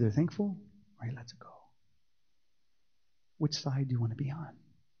 He's either thankful or he lets it go. Which side do you want to be on?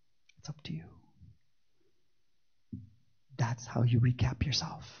 It's up to you. That's how you recap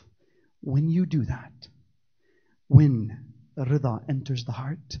yourself. When you do that, when rida enters the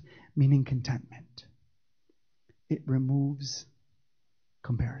heart, meaning contentment, it removes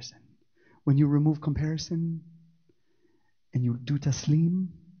comparison. When you remove comparison and you do taslim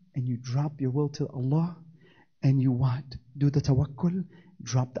and you drop your will to Allah and you what? Do the tawakkul,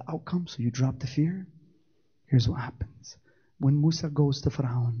 drop the outcome, so you drop the fear. Here's what happens. When Musa goes to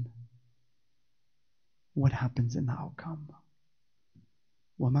Fir'aun, what happens in the outcome?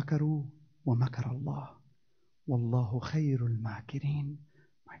 وَمَكَرُوا وَمَكَرَ اللَّهُ وَاللَّهُ خَيْرُ الْمَاكِرِينَ.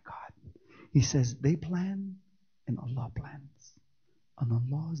 My God. He says they plan and Allah plans. And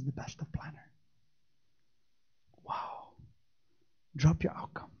Allah is the best of planner. Wow. Drop your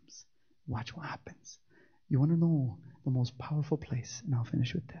outcomes. Watch what happens. You want to know the most powerful place, and I'll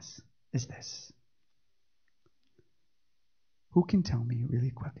finish with this, is this. Who can tell me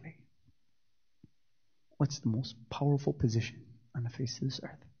really quickly what's the most powerful position on the face of this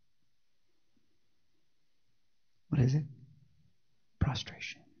earth? What is it?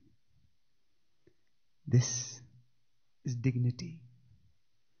 Prostration. This is dignity.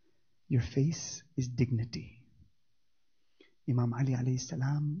 Your face is dignity. Imam Ali alayhi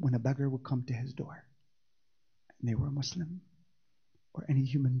salam, when a beggar would come to his door, and they were a Muslim or any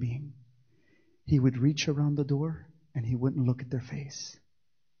human being, he would reach around the door and he wouldn't look at their face.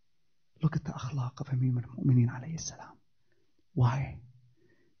 Look at the akhlaq of Imam al-Mu'mineen alayhi salam. Why?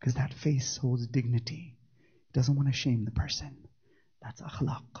 Because that face holds dignity. He doesn't want to shame the person. That's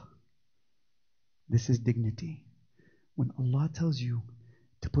akhlaq. This is dignity. When Allah tells you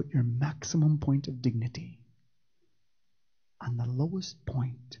to put your maximum point of dignity on the lowest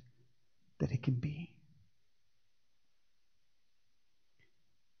point that it can be,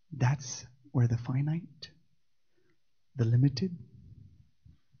 that's where the finite, the limited,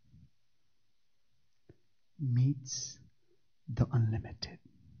 meets the unlimited.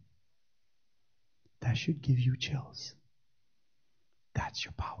 That should give you chills. That's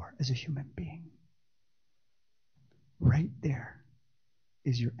your power as a human being. Right there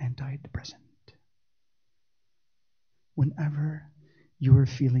is your antidepressant. Whenever you are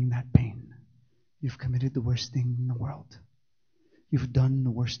feeling that pain, you've committed the worst thing in the world. You've done the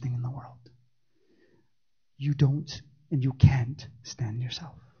worst thing in the world. You don't and you can't stand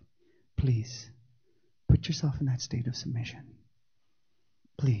yourself. Please, put yourself in that state of submission.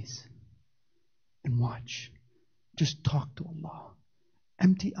 Please. And watch. Just talk to Allah.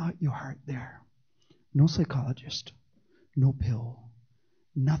 Empty out your heart there. No psychologist. No pill.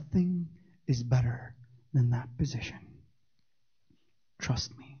 Nothing is better than that position.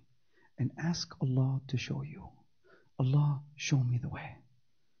 Trust me. And ask Allah to show you. Allah, show me the way.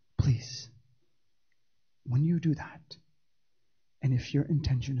 Please. When you do that, and if your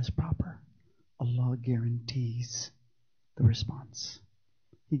intention is proper, Allah guarantees the response.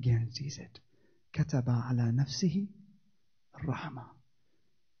 He guarantees it. كَتَبَ عَلَى نَفْسِهِ الرَّحْمَةِ.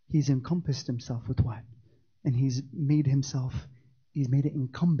 He's encompassed himself with what? And he's made it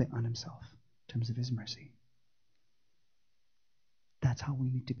incumbent on himself in terms of his mercy. That's how we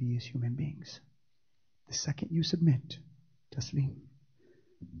need to be as human beings. The second you submit, taslim,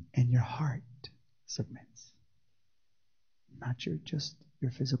 and your heart submits, not just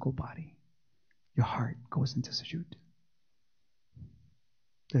your physical body, your heart goes into sujood.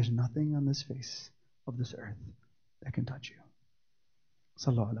 There's nothing on this face of this earth that can touch you.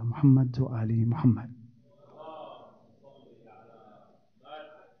 Sallallahu ala Muhammad wa ali Muhammad.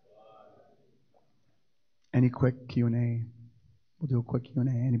 Any quick Q&A? We'll do a quick Q&A.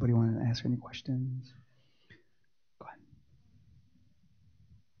 Anybody want to ask any questions? Go ahead.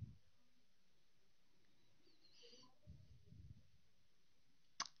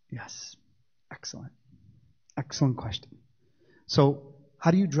 Yes. Excellent. Excellent question. So,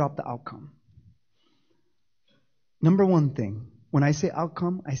 how do you drop the outcome? Number one thing, when I say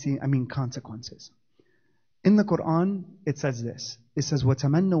outcome, I mean consequences. In the Quran, it says this. It says,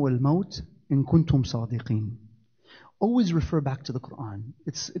 وَتَمَنَّوُا الْمَوْتِ إِن كُنْتُمْ صَادِقِينَ. Always refer back to the Quran.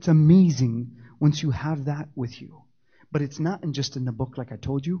 It's amazing once you have that with you. But it's not just in the book like I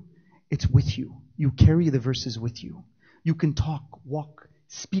told you. It's with you. You carry the verses with you. You can talk, walk,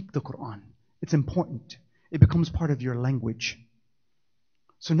 speak the Quran. It's important. It becomes part of your language.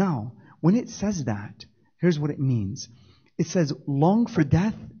 So now, when it says that, here's what it means. It says, long for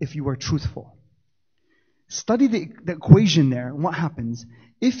death if you are truthful. Study the equation there and what happens.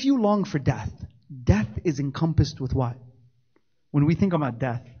 If you long for death, death is encompassed with what? When we think about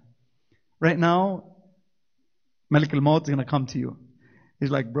death, right now, Malik al-Maut is going to come to you. He's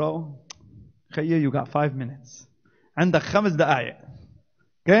like, bro, Khayya, you got 5 minutes. عندك 5 دقائق.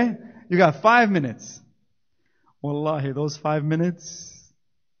 Okay? You got 5 minutes. Wallahi, those 5 minutes,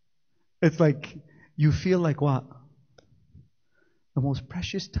 it's like, you feel like what? The most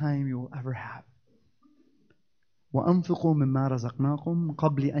precious time you will ever have. وَأَنفِقُوا مِمَّا رَزَقْنَاكُمْ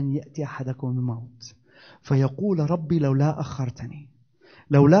قَبْلِ أَنْ يَأْتِيَ أَحَدَكُمُ الْمَوْتِ فَيَقُولَ رَبِّ لَوْلَا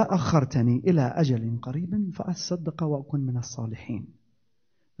أَخَّرْتَنِي إِلَى أَجَلٍ قَرِيبٍ فَأَصَّدَّقَ وَأَكُنْ مِنَ الصَّالِحِينَ.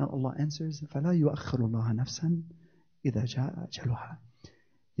 Then Allah answers, فَلَا يُؤَخِّرُ اللَّهَ نَفْسًا إِذَا جَاءَ أَجَلُهَا.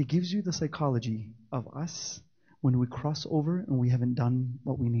 He gives you the psychology of us when we cross over and we haven't done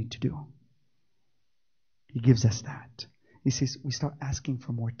what we need to do. He gives us that. He says, we start asking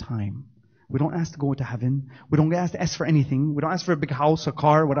for more time. We don't ask to go to heaven. We don't ask for anything. We don't ask for a big house, a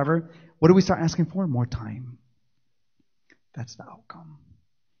car, whatever. What do we start asking for? More time. That's the outcome.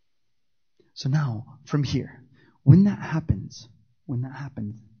 So now, from here, when that happens,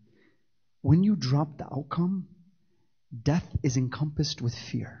 when you drop the outcome, death is encompassed with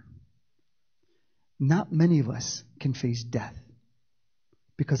fear. Not many of us can face death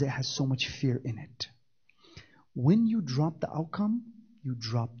because it has so much fear in it. When you drop the outcome, you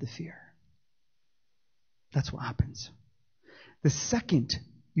drop the fear. That's what happens. The second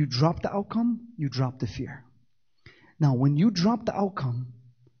you drop the outcome, you drop the fear. Now, when you drop the outcome,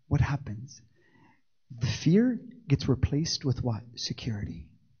 what happens? The fear gets replaced with what? Security.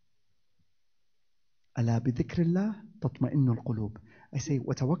 أَلَا بِذِكْرِ اللَّهِ تَطْمَئِنُّ الْقُلُوبِ. I say,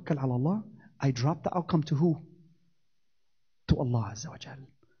 وَتَوَكَّلْ عَلَى اللَّهِ. I drop the outcome to who? To Allah Azza wa Jal.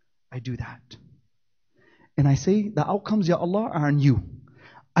 I do that. And I say, the outcomes, Ya Allah, are on you.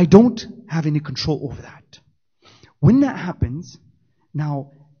 I don't have any control over that. When that happens,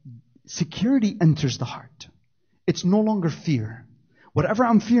 now security enters the heart. It's no longer fear. Whatever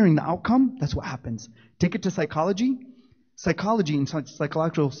I'm fearing, the outcome, that's what happens. Take it to psychology. Psychology and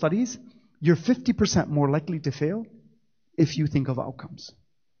psychological studies, you're 50% more likely to fail if you think of outcomes.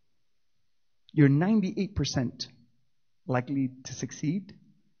 You're 98% likely to succeed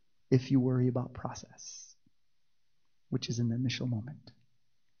if you worry about process, which is in the initial moment.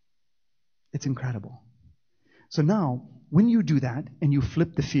 It's incredible. So now, when you do that and you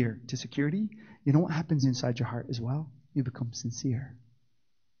flip the fear to security, you know what happens inside your heart as well? You become sincere.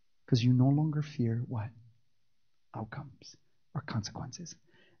 Because you no longer fear what? Outcomes or consequences.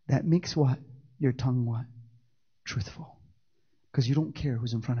 That makes what? Your tongue what? Truthful. Because you don't care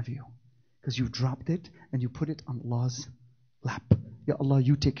who's in front of you. Because you've dropped it and you put it on Allah's lap. Ya Allah,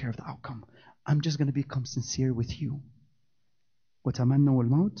 you take care of the outcome. I'm just going to become sincere with you. وَتَمَنَّوُا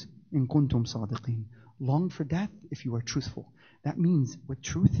الْمَوْتِ إِن كُنْتُمْ صَادِقِينَ. Long for death if you are truthful. That means with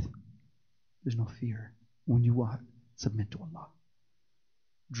truth, there's no fear when you submit to Allah.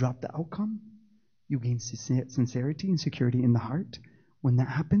 Drop the outcome, you gain sincerity and security in the heart. When that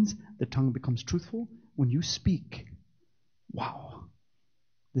happens, the tongue becomes truthful. When you speak, wow.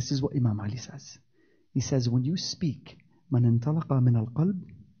 This is what Imam Ali says. He says, when you speak, مَنْ انْطَلَقَ مِنَ الْقَلْبِ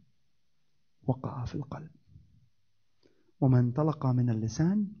وَقَعَ فِي الْقَلْبِ وَمَنْ انْطَلَقَ مِنَ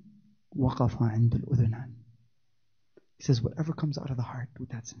اللِّسَانِ وَقَفَ عِنْدَ الْأُذُنَانِ. He says, whatever comes out of the heart with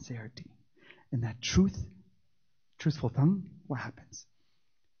that sincerity and that truthful tongue, what happens?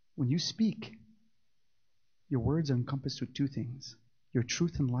 When you speak, your words are encompassed with two things: your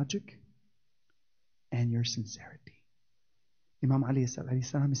truth and logic and your sincerity. Imam Ali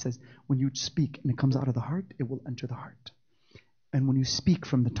salam, he says, when you speak and it comes out of the heart, it will enter the heart. And when you speak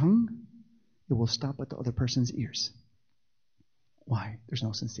from the tongue, it will stop at the other person's ears. Why? There's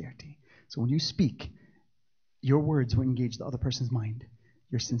no sincerity. So when you speak, your words will engage the other person's mind.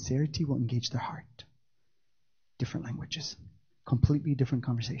 Your sincerity will engage their heart. Different languages. Completely different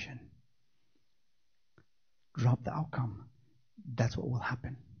conversation. Drop the outcome. That's what will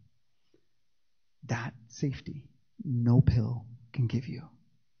happen. That safety, no pill can give you.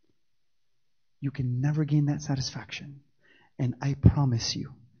 You can never gain that satisfaction. And I promise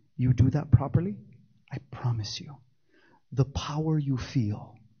you, you do that properly, I promise you, the power you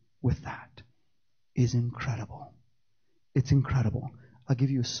feel with that is incredible. It's incredible. I'll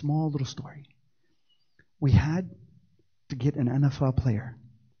give you a small little story. We had to get an NFL player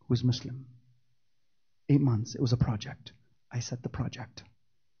who was Muslim. 8 months. It was a project. I set the project.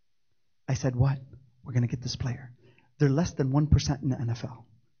 I said, what? We're going to get this player. They're less than 1% in the NFL.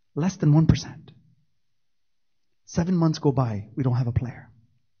 Less than 1%. 7 months go by. We don't have a player.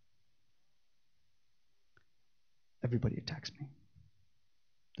 Everybody attacks me.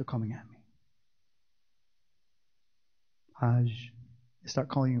 They're coming at me. Hajj. They start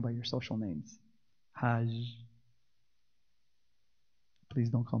calling you by your social names. Hajj. Please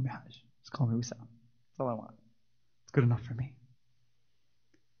don't call me Hajj. Just call me Wissam. That's all I want. It's good enough for me.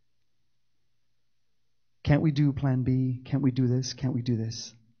 Can't we do plan B? Can't we do this? Can't we do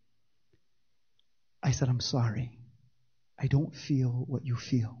this? I said, I'm sorry. I don't feel what you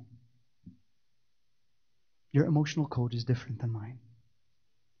feel. Your emotional code is different than mine.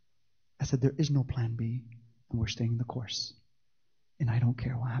 I said, there is no plan B, and we're staying the course. And I don't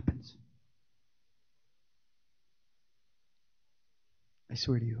care what happens. I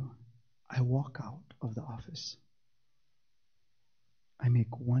swear to you, I walk out of the office. I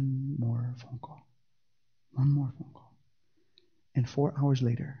make one more phone call. One more phone call. And 4 hours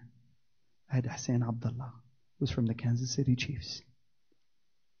later, I had Hassan Abdullah, who's from the Kansas City Chiefs.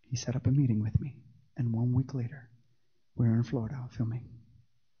 He set up a meeting with me. And 1 week later, we were in Florida filming.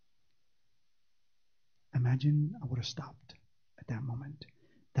 Imagine I would have stopped at that moment.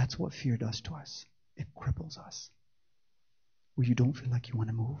 That's what fear does to us. It cripples us. Where you don't feel like you want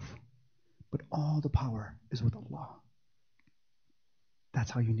to move. But all the power is with Allah.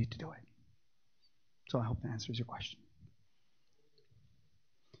 That's how you need to do it. So I hope that answers your question.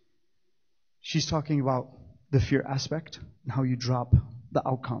 She's talking about the fear aspect and how you drop the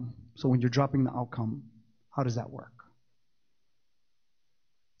outcome. So when you're dropping the outcome, how does that work?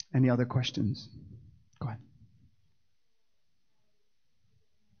 Any other questions? Go ahead.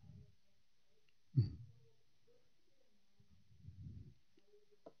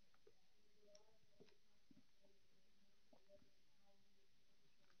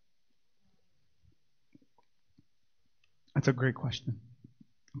 That's a great question.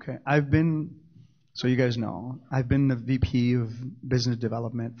 Okay, so you guys know, I've been the VP of business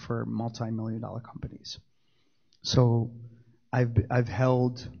development for multi-million-dollar companies. So I've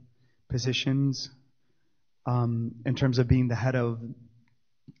held positions in terms of being the head of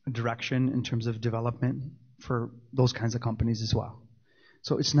direction, in terms of development for those kinds of companies as well.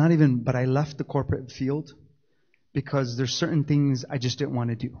 So it's not even, but I left the corporate field because there's certain things I just didn't want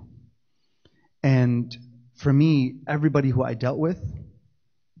to do. And for me, everybody who I dealt with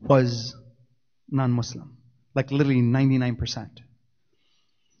was non-Muslim, like literally 99%.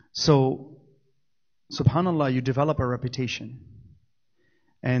 So, subhanAllah, you develop a reputation.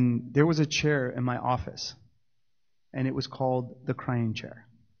 And there was a chair in my office, and it was called the crying chair.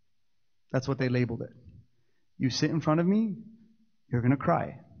 That's what they labeled it. You sit in front of me, you're going to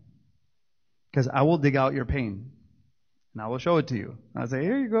cry. Because I will dig out your pain, and I will show it to you. I'll say,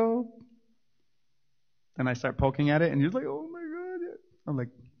 here you go. Then I start poking at it, and you're like, oh my God. I'm like,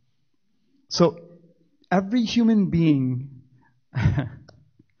 so every human being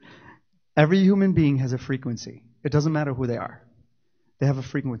has a frequency. It doesn't matter who they are. They have a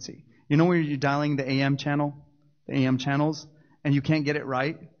frequency. You know when you're dialing the AM channel, the AM channels, and you can't get it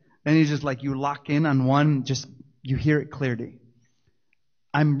right? Then you just like, you lock in on one, just, you hear it clearly.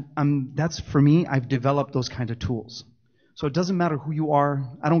 That's for me, I've developed those kind of tools. So it doesn't matter who you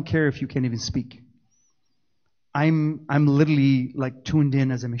are. I don't care if you can't even speak. I'm literally like tuned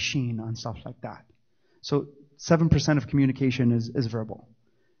in as a machine on stuff like that. So 7% of communication is verbal.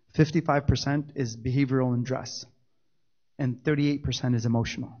 55% is behavioral and dress. And 38% is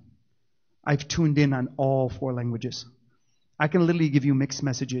emotional. I've tuned in on all 4 languages. I can literally give you mixed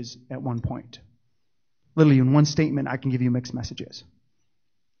messages at one point. Literally in one statement, I can give you mixed messages.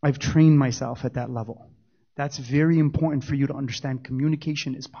 I've trained myself at that level. That's very important for you to understand.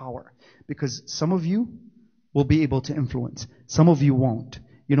 Communication is power. Because some of you will be able to influence. Some of you won't.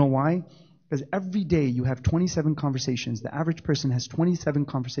 You know why? Because every day you have 27 conversations. The average person has 27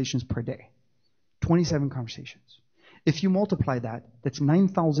 conversations per day. 27 conversations. If you multiply that, that's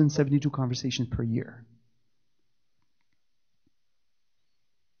 9,072 conversations per year.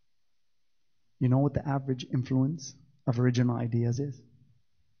 You know what the average influence of original ideas is?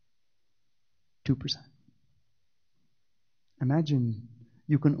 2%. Imagine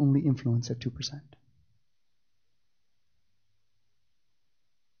you can only influence at 2%.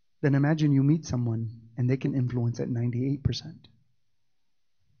 Then imagine you meet someone and they can influence at 98%.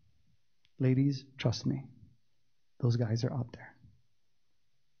 Ladies, trust me. Those guys are out there.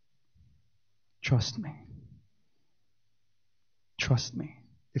 Trust me. Trust me.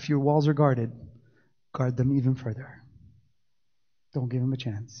 If your walls are guarded, guard them even further. Don't give them a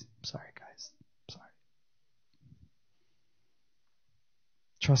chance. I'm sorry, guys. I'm sorry.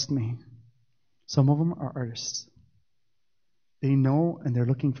 Trust me. Some of them are artists. They know and they're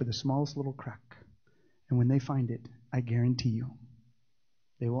looking for the smallest little crack. And when they find it, I guarantee you,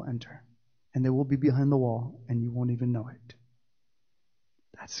 they will enter. And they will be behind the wall and you won't even know it.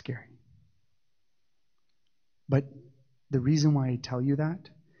 That's scary. But The reason why I tell you that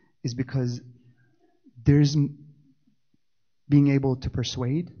is because there's being able to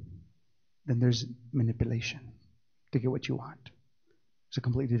persuade, then there's manipulation to get what you want. It's a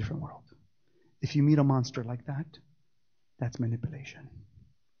completely different world. If you meet a monster like that, that's manipulation.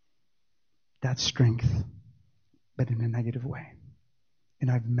 That's strength, but in a negative way. And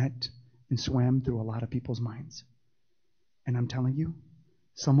I've met and swam through a lot of people's minds. And I'm telling you,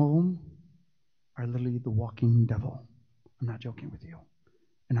 some of them are literally the walking devil. I'm not joking with you.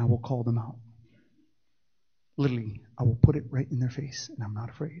 And I will call them out. Literally, I will put it right in their face, and I'm not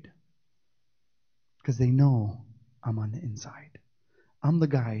afraid. Because they know I'm on the inside. I'm the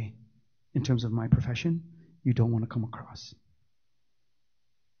guy, in terms of my profession, you don't want to come across.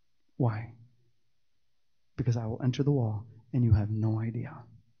 Why? Because I will enter the wall, and you have no idea.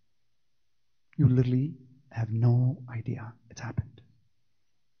 You literally have no idea it's happened.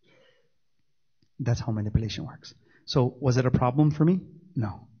 That's how manipulation works. So, was it a problem for me?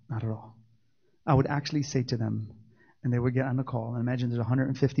 No, not at all. I would actually say to them, and they would get on the call, and imagine there's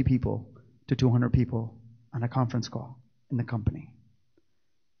 150 people to 200 people on a conference call in the company.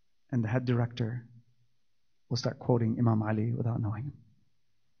 And the head director will start quoting Imam Ali without knowing him.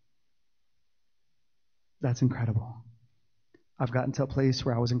 That's incredible. I've gotten to a place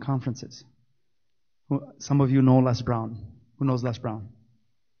where I was in conferences. Some of you know Les Brown. Who knows Les Brown?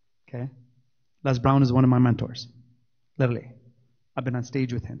 Okay? Les Brown is one of my mentors. Literally. I've been on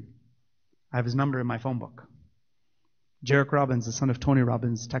stage with him. I have his number in my phone book. Jarek Robbins, the son of Tony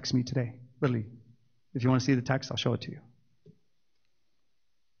Robbins, texted me today. Literally. If you want to see the text, I'll show it to you.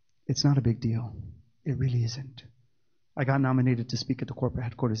 It's not a big deal. It really isn't. I got nominated to speak at the corporate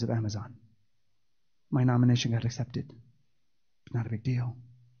headquarters of Amazon. My nomination got accepted. It's not a big deal.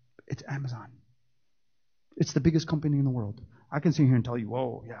 It's Amazon. It's the biggest company in the world. I can sit here and tell you,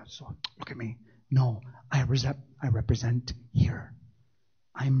 oh, yeah, so look at me. No, I represent here.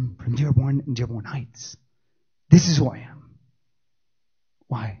 I'm from Dearborn and Dearborn Heights. This is who I am.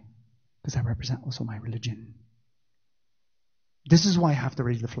 Why? Because I represent also my religion. This is why I have to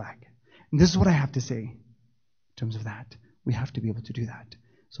raise the flag. And this is what I have to say in terms of that. We have to be able to do that.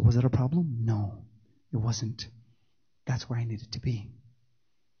 So was it a problem? No, it wasn't. That's where I needed to be.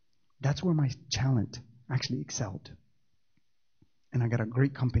 That's where my talent actually excelled. And I got a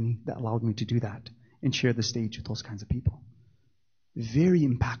great company that allowed me to do that and share the stage with those kinds of people. Very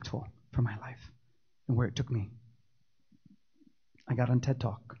impactful for my life and where it took me. I got on TED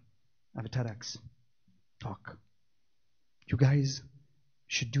Talk. I have a TEDx talk. You guys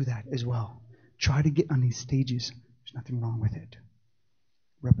should do that as well. Try to get on these stages. There's nothing wrong with it.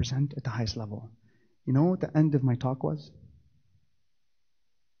 Represent at the highest level. You know what the end of my talk was?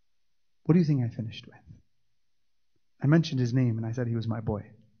 What do you think I finished with? I mentioned his name and I said he was my boy.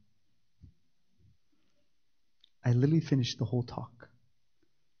 I literally finished the whole talk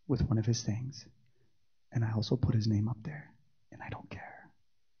with one of his things. And I also put his name up there. And I don't care.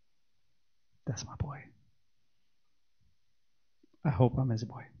 That's my boy. I hope I'm his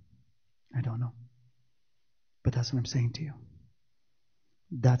boy. I don't know. But that's what I'm saying to you.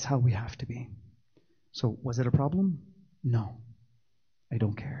 That's how we have to be. So, was it a problem? No. I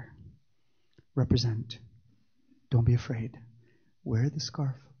don't care. Represent. Don't be afraid. Wear the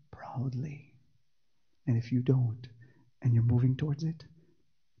scarf proudly. And if you don't, and you're moving towards it,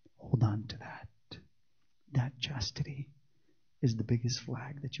 hold on to that. That chastity is the biggest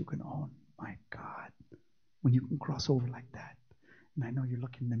flag that you can own. My God. When you can cross over like that. And I know you're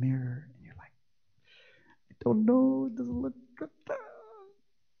looking in the mirror and you're like, I don't know, it doesn't look good.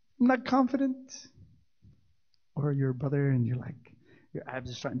 I'm not confident. Or your brother and you're like, your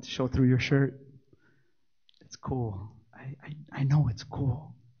abs are starting to show through your shirt. It's cool. I know it's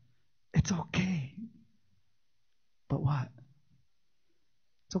cool. It's okay. But what?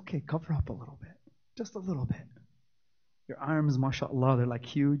 It's okay. Cover up a little bit. Just a little bit. Your arms, mashallah, they're like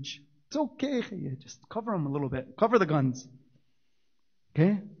huge. It's okay. Just cover them a little bit. Cover the guns.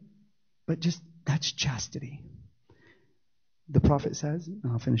 Okay? But just, that's chastity. The Prophet says,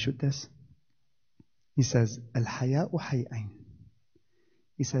 and I'll finish with this. He says, Al-haya'u hay'ain.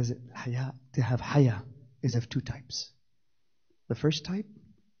 He says, Al-haya, to have haya is of two types. The first type,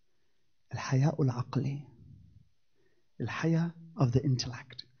 Al-haya'u al-aqli. Al-haya of the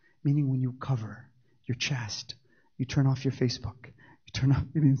intellect. Meaning when you cover, you're chaste. You turn off your Facebook. You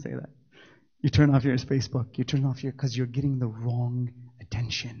didn't say that. You turn off your Facebook. You turn off because you're getting the wrong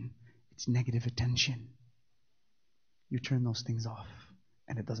attention. It's negative attention. You turn those things off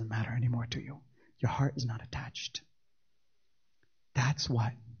and it doesn't matter anymore to you. Your heart is not attached. That's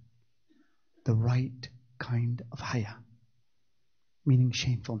what the right kind of haya, meaning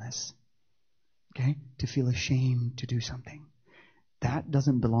shamefulness. Okay? To feel ashamed to do something. That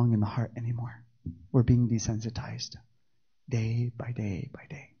doesn't belong in the heart anymore. We're being desensitized. Day by day by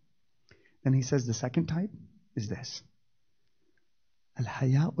day. Then he says the second type is this.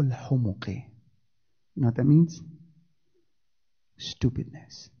 Al-haya'ul humuqi. You know what that means?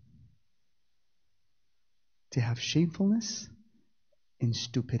 Stupidness. To have shamefulness in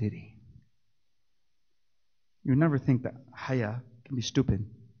stupidity. You never think that haya can be stupid.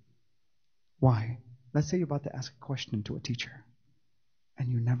 Why? Let's say you're about to ask a question to a teacher and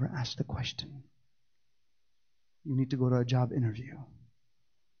you never ask the question. You need to go to a job interview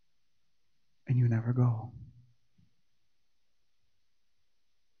and you never go.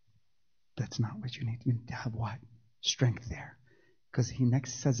 That's not what you need. You need to have what? Strength there. Because he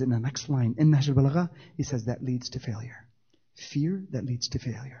next says in the next line, in Nahj al-Balagha, he says that leads to failure. Fear that leads to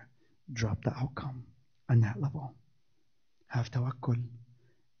failure. Drop the outcome on that level. Have tawakkul.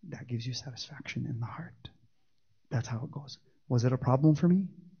 That gives you satisfaction in the heart. That's how it goes. Was it a problem for me?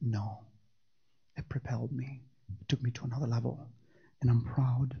 No. It propelled me. It took me to another level. And I'm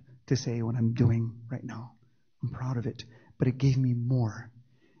proud to say what I'm doing right now. I'm proud of it. But it gave me more.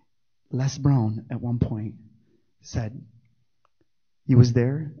 Les Brown at one point said, he was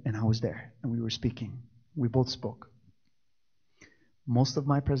there and I was there and we were speaking. We both spoke. Most of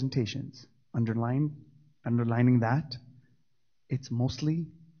my presentations, underlining that, it's mostly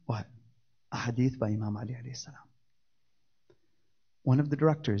what? A hadith by Imam Ali alayhi salam. One of the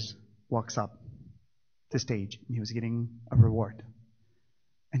directors walks up to stage and he was getting a reward.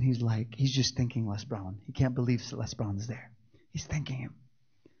 And he's just thanking Les Brown. He can't believe Les Brown is there. He's thanking him.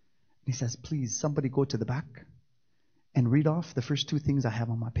 He says, please, somebody go to the back and read off the first two things I have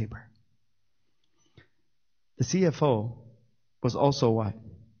on my paper. The CFO was also what?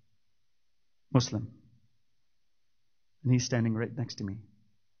 Muslim. And he's standing right next to me.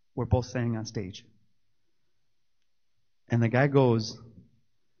 We're both standing on stage. And the guy goes,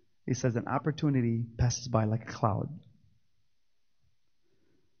 he says, an opportunity passes by like a cloud.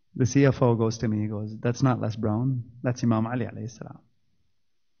 The CFO goes to me, he goes, that's not Les Brown, that's Imam Ali alayhi salam.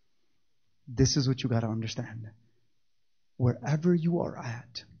 This is what you got to understand. Wherever you are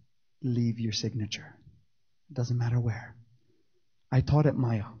at, leave your signature. It doesn't matter where. I taught at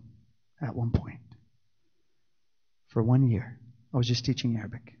Maya at one point. For 1 year. I was just teaching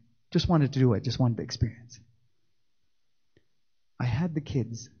Arabic. Just wanted to do it. Just wanted the experience. I had the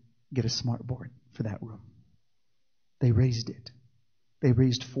kids get a smart board for that room. They raised it. They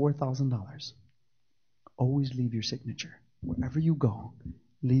raised $4,000. Always leave your signature. Wherever you go,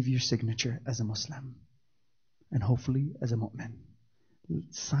 leave your signature as a Muslim. And hopefully as a mu'min.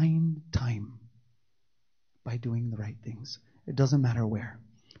 Sign time by doing the right things. It doesn't matter where.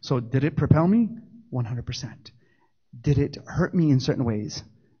 So did it propel me? 100%. Did it hurt me in certain ways?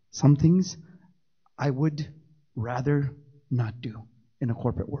 Some things I would rather not do in a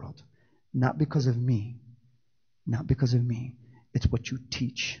corporate world. Not because of me. Not because of me. It's what you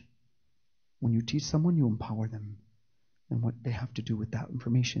teach. When you teach someone, you empower them. And what they have to do with that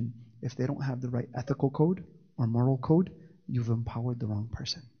information. If they don't have the right ethical code or moral code, you've empowered the wrong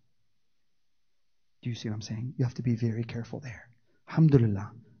person. Do you see what I'm saying? You have to be very careful there.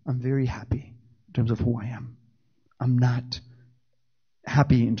 Alhamdulillah, I'm very happy in terms of who I am. I'm not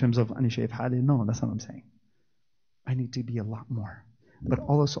happy in terms of Anishaif Hali. No, that's not what I'm saying. I need to be a lot more. But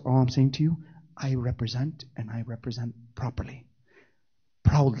all I'm saying to you, I represent and I represent properly.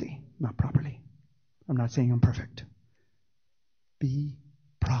 Proudly, not properly. I'm not saying I'm perfect. Be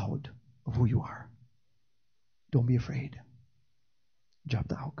proud of who you are. Don't be afraid. Drop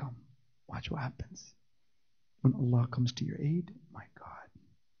the outcome. Watch what happens. When Allah comes to your aid, my God,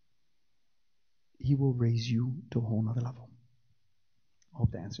 He will raise you to a whole nother level. I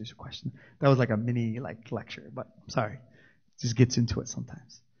hope that answers your question. That was like a mini lecture, but I'm sorry. It just gets into it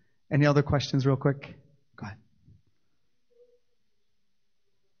sometimes. Any other questions real quick? Go ahead.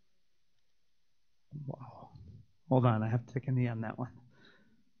 Wow. Hold on, I have to take a knee on that one.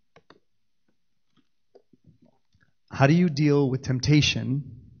 How do you deal with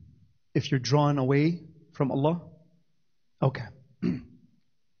temptation if you're drawn away from Allah? Okay.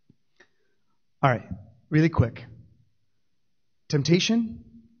 All right, really quick. Temptation,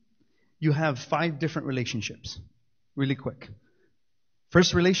 you have 5 different relationships. Really quick.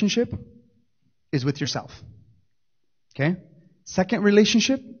 First relationship is with yourself. Okay? Second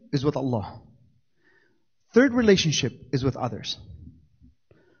relationship is with Allah. Third relationship is with others.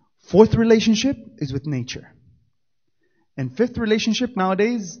 Fourth relationship is with nature. And fifth relationship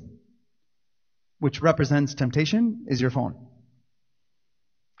nowadays, which represents temptation, is your phone.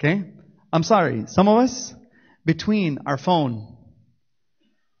 Okay? I'm sorry, some of us, between our phone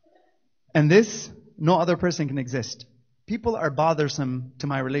And this, no other person can exist. People are bothersome to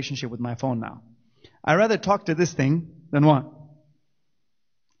my relationship with my phone now. I'd rather talk to this thing than what?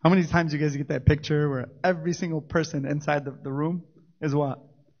 How many times you guys get that picture where every single person inside the room is what?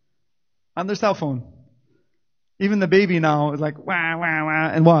 On their cell phone. Even the baby now is like, wah, wah, wah,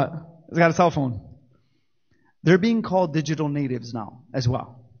 and what? It's got a cell phone. They're being called digital natives now as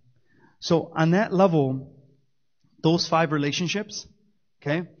well. So on that level, those 5 relationships,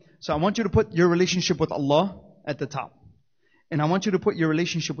 okay? So I want you to put your relationship with Allah at the top. And I want you to put your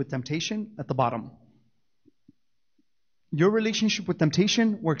relationship with temptation at the bottom. Your relationship with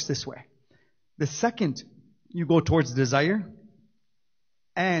temptation works this way. The second you go towards desire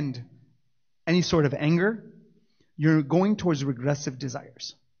and any sort of anger, you're going towards regressive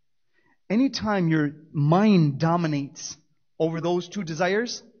desires. Anytime your mind dominates over those 2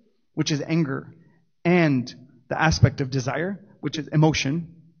 desires, which is anger and the aspect of desire, which is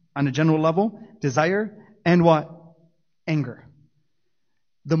emotion on a general level, desire and what? Anger.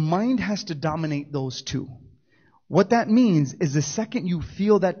 The mind has to dominate those 2. What that means is the second you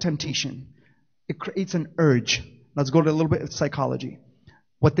feel that temptation, it creates an urge. Let's go to a little bit of psychology.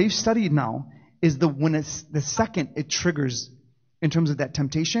 What they've studied now is when it's the second it triggers in terms of that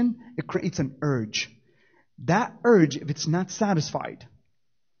temptation, it creates an urge. That urge, if it's not satisfied,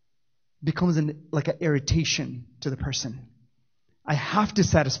 becomes like an irritation to the person. I have to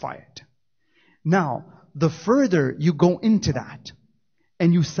satisfy it. Now, the further you go into that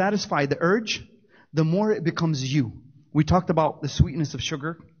and you satisfy the urge, the more it becomes you. We talked about the sweetness of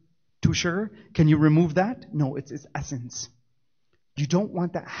sugar to sugar. Can you remove that? No, it's its essence. You don't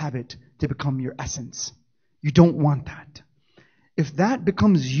want that habit to become your essence. You don't want that. If that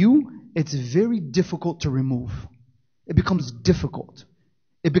becomes you, it's very difficult to remove. It becomes difficult.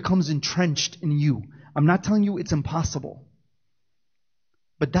 It becomes entrenched in you. I'm not telling you it's impossible.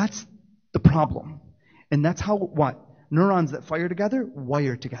 But that's the problem. And that's how what? Neurons that fire together,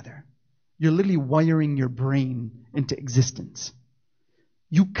 wire together. You're literally wiring your brain into existence.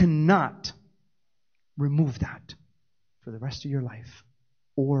 You cannot remove that for the rest of your life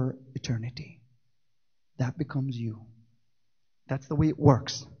or eternity. That becomes you. That's the way it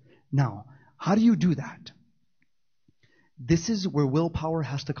works. Now, how do you do that? This is where willpower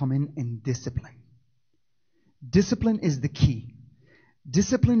has to come in and discipline. Discipline is the key.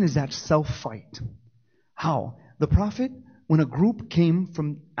 Discipline is that self-fight. How? The Prophet, when a group came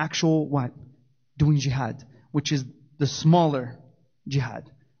from actual what? Doing jihad, which is the smaller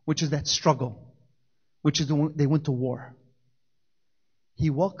jihad, which is that struggle, which is they went to war. He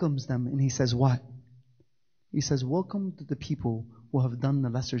welcomes them and he says what? He says, welcome to the people who have done the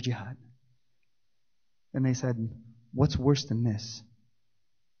lesser jihad. And they said, what's worse than this?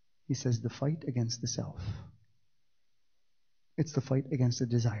 He says, the fight against the self. It's the fight against the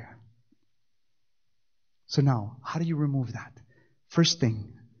desire. So now, how do you remove that? First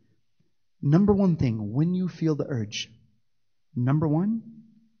thing, number one thing, when you feel the urge, number one,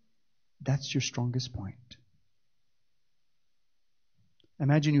 that's your strongest point.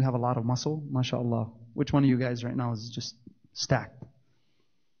 Imagine you have a lot of muscle, mashallah. Which one of you guys right now is just stacked?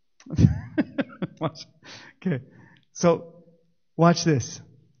 Okay, so watch this.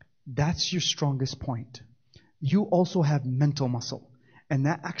 That's your strongest point. You also have mental muscle, and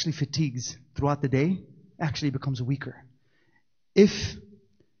that actually fatigues throughout the day, actually becomes weaker. If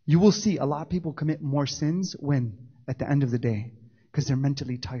you will see a lot of people commit more sins when at the end of the day, because they're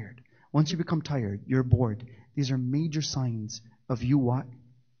mentally tired. Once you become tired, you're bored. These are major signs of you what?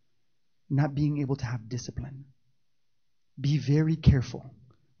 Not being able to have discipline. Be very careful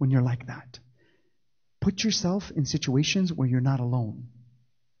when you're like that. Put yourself in situations where you're not alone.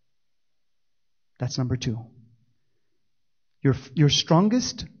 That's number 2. You're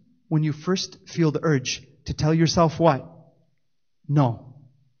strongest when you first feel the urge to tell yourself what? No.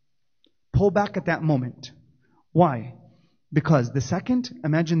 Pull back at that moment. Why? Because the second,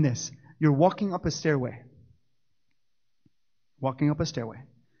 imagine this. You're walking up a stairway. Walking up a stairway.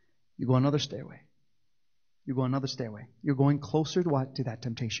 You go another stairway. You go another stairway. You're going closer to what? To that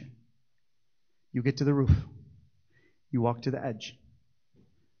temptation. You get to the roof. You walk to the edge.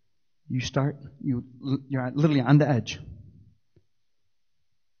 You're literally on the edge.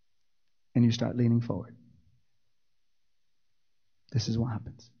 And you start leaning forward. This is what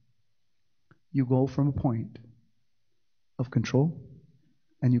happens. You go from a point of control,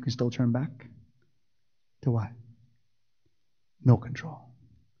 and you can still turn back, to what? No control.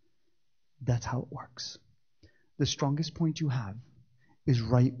 That's how it works. The strongest point you have is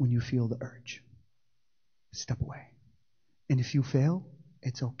right when you feel the urge. Step away. And if you fail,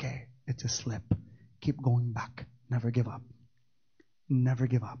 it's okay. It's a slip. Keep going back. Never give up. Never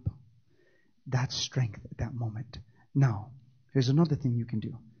give up. That's strength at that moment. Now, here's another thing you can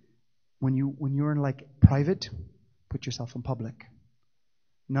do. When you're in like private, put yourself in public.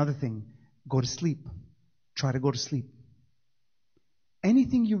 Another thing, go to sleep. Try to go to sleep.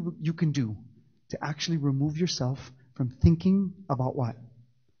 Anything you can do to actually remove yourself from thinking about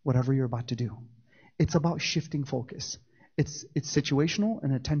whatever you're about to do. It's about shifting focus. It's situational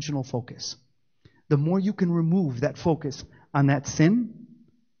and attentional focus. The more you can remove that focus on that sin,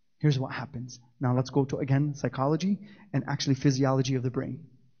 here's what happens. Now let's go to, again, psychology and actually physiology of the brain.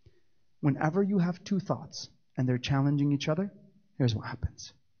 Whenever you have two thoughts and they're challenging each other, here's what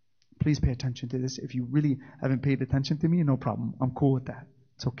happens. Please pay attention to this. If you really haven't paid attention to me, no problem. I'm cool with that.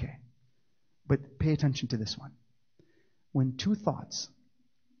 It's okay. But pay attention to this one. When two thoughts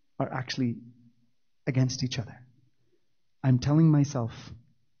are actually against each other, I'm telling myself,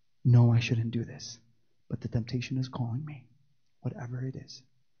 no, I shouldn't do this. But the temptation is calling me, whatever it is.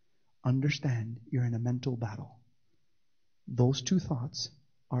 Understand you're in a mental battle. Those two thoughts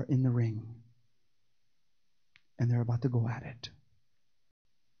are in the ring. And they're about to go at it.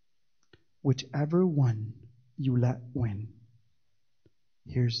 Whichever one you let win,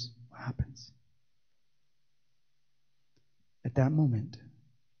 here's what happens. At that moment,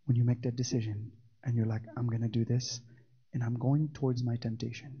 when you make that decision and you're like, I'm going to do this and I'm going towards my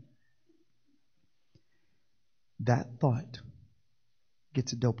temptation, that thought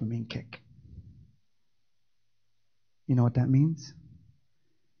gets a dopamine kick. You know what that means?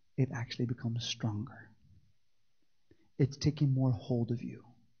 It actually becomes stronger. It's taking more hold of you.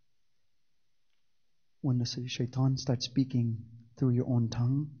 When the shaitan starts speaking through your own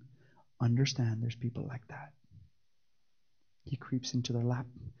tongue, understand there's people like that. He creeps into their lap.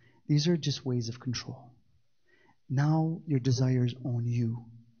 These are just ways of control. Now your desires own you,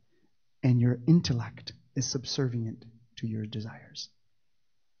 and your intellect is subservient to your desires.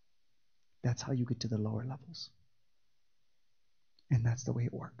 That's how you get to the lower levels. And that's the way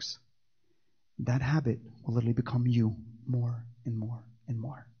it works. That habit will literally become you more and more and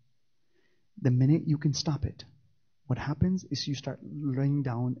more. The minute you can stop it, what happens is you start laying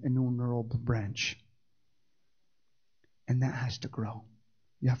down a new neural branch. And that has to grow.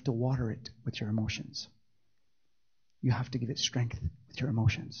 You have to water it with your emotions. You have to give it strength with your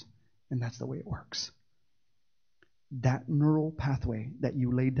emotions. And that's the way it works. That neural pathway that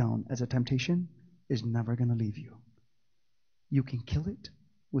you laid down as a temptation is never going to leave you. You can kill it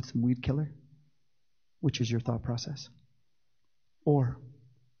with some weed killer, which is your thought process. Or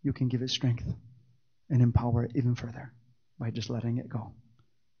you can give it strength and empower it even further by just letting it go.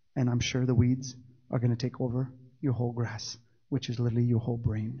 And I'm sure the weeds are going to take over your whole grass, which is literally your whole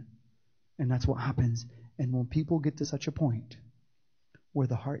brain. And that's what happens. And when people get to such a point where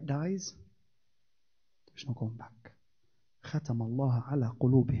the heart dies, there's no going back. ختم الله على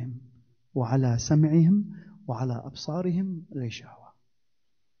قلوبهم وعلى سمعهم وعلى أبصارهم غشاوة.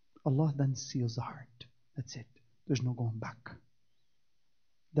 Allah then seals the heart. That's it. There's no going back.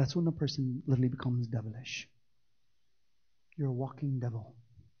 That's when a person literally becomes devilish. You're a walking devil.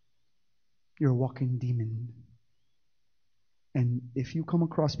 You're a walking demon. And if you come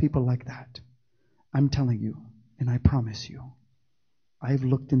across people like that, I'm telling you, and I promise you, I've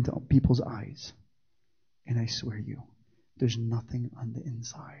looked into people's eyes, and I swear you, there's nothing on the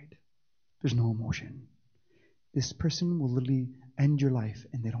inside. There's no emotion. This person will literally end your life,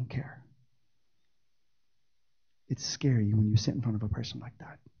 and they don't care. It's scary when you sit in front of a person like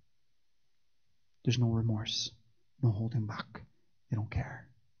that. There's no remorse, no holding back. They don't care.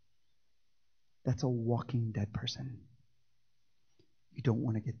 That's a walking dead person. You don't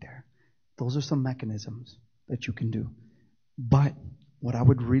want to get there. Those are some mechanisms that you can do. But what I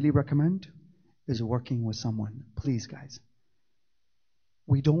would really recommend is working with someone. Please, guys.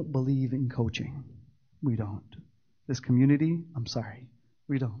 We don't believe in coaching. We don't. This community, I'm sorry,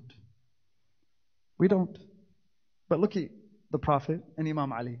 we don't. We don't. But look at the Prophet and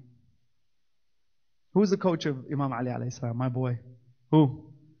Imam Ali. Who's the coach of Imam Ali alayhi salam? My boy. Who?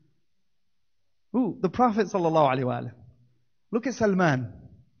 The Prophet sallallahu alayhi wa sallam. Look at Salman.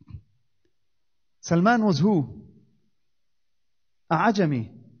 Salman was who? A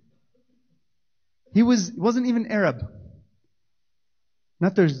Ajami. He wasn't even Arab.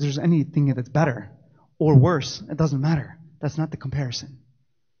 Not there's anything that's better or worse. It doesn't matter. That's not the comparison.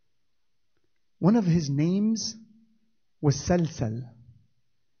 One of his names was Salsal.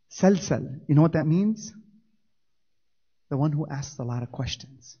 Salsal. You know what that means? The one who asks a lot of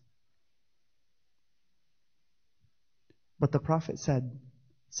questions. But the Prophet said,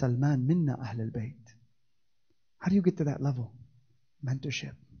 Salman minna ahl al-bayt. How do you get to that level?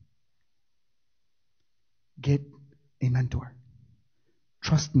 Mentorship. Get a mentor.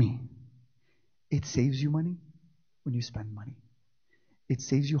 Trust me. It saves you money when you spend money. It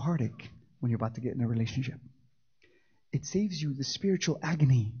saves you heartache when you're about to get in a relationship. It saves you the spiritual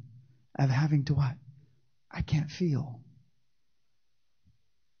agony of having to what? I can't feel.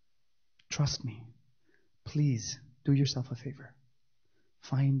 Trust me. Please do yourself a favor.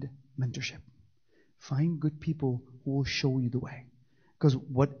 Find mentorship. Find good people who will show you the way. Because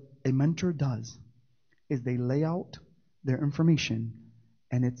what a mentor does is they lay out their information,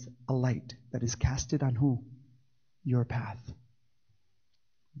 and it's a light that is casted on who? Your path.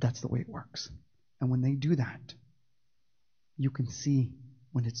 That's the way it works. And when they do that, you can see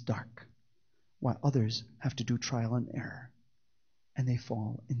when it's dark, while others have to do trial and error, and they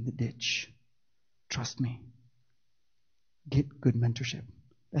fall in the ditch. Trust me. Get good mentorship.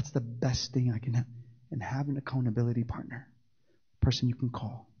 That's the best thing I can have. And have an accountability partner, person you can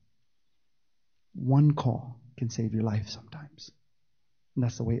call. One call can save your life sometimes. And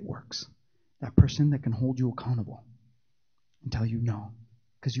that's the way it works. That person that can hold you accountable and tell you no,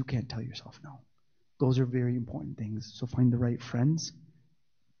 because you can't tell yourself no. Those are very important things. So find the right friends,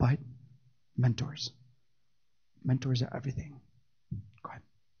 but mentors. Mentors are everything. Go ahead.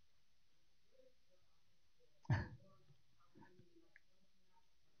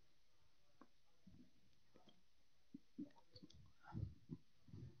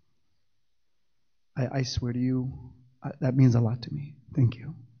 I swear to you, that means a lot to me. Thank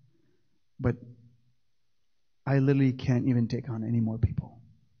you. But I literally can't even take on any more people.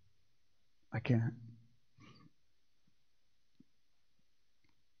 I can't.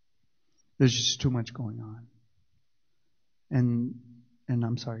 There's just too much going on. And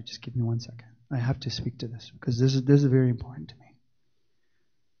I'm sorry, just give me 1 second. I have to speak to this because this is very important to me.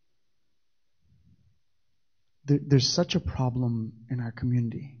 There's such a problem in our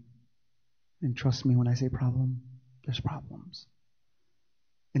community. And trust me when I say problem, there's problems.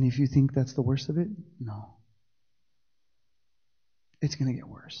 And if you think that's the worst of it, no. It's going to get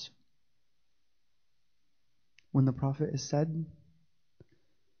worse. When the Prophet has said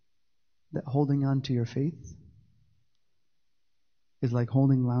that holding on to your faith is like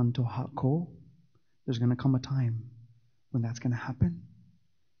holding on to a hot coal, there's going to come a time when that's going to happen.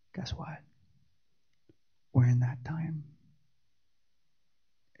 Guess what? We're in that time.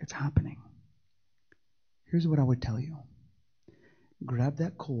 It's happening. Here's what I would tell you. Grab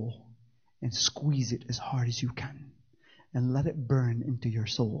that coal and squeeze it as hard as you can and let it burn into your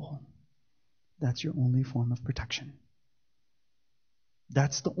soul. That's your only form of protection.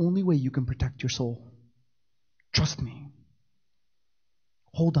 That's the only way you can protect your soul. Trust me.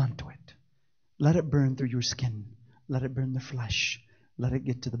 Hold on to it. Let it burn through your skin. Let it burn the flesh. Let it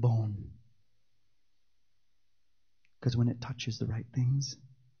get to the bone. Because when it touches the right things,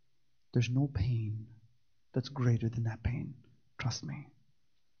 there's no pain that's greater than that pain. Trust me.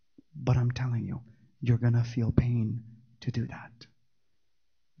 But I'm telling you, you're going to feel pain to do that.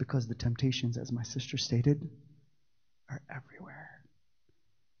 Because the temptations, as my sister stated, are everywhere.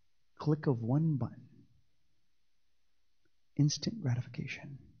 Click of one button. Instant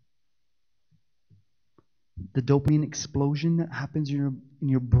gratification. The dopamine explosion that happens in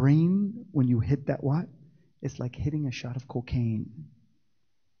your brain when you hit that what? It's like hitting a shot of cocaine.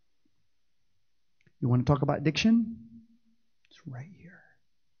 You want to talk about addiction? It's right here.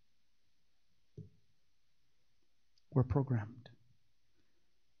 We're programmed.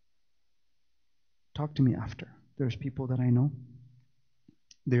 Talk to me after. There's people that I know.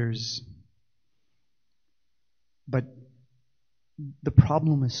 But the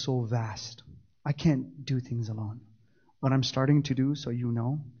problem is so vast. I can't do things alone. What I'm starting to do, so you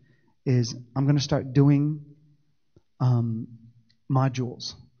know, is I'm going to start doing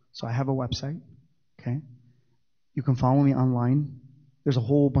modules. So I have a website. Okay? You can follow me online. There's a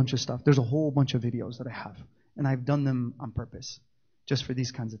whole bunch of stuff. There's a whole bunch of videos that I have. And I've done them on purpose, just for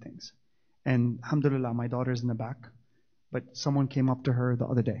these kinds of things. And alhamdulillah, my daughter's in the back. But someone came up to her the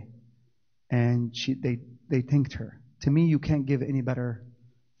other day. And they thanked her. To me, you can't give any better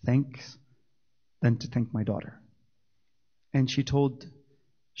thanks than to thank my daughter. And she told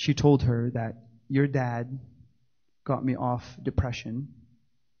her that your dad got me off depression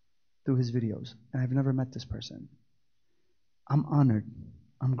through his videos. And I've never met this person. I'm honored.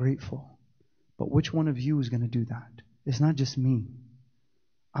 I'm grateful. But which one of you is going to do that? It's not just me.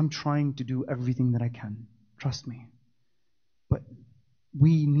 I'm trying to do everything that I can. Trust me. But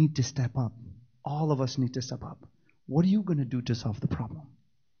we need to step up. All of us need to step up. What are you going to do to solve the problem?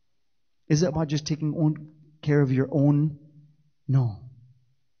 Is it about just taking care of your own? No.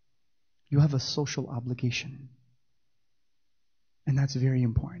 You have a social obligation. And that's very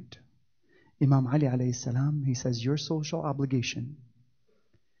important. Imam Ali alayhi salam, he says, your social obligation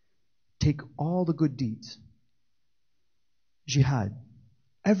take all the good deeds, jihad,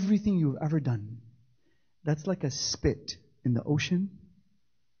 everything you've ever done, that's like a spit in the ocean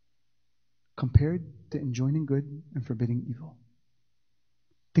compared to enjoining good and forbidding evil.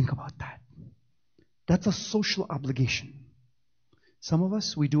 Think about that. That's a social obligation. Some of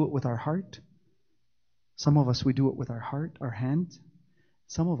us, we do it with our heart. Some of us, we do it with our heart, our hand.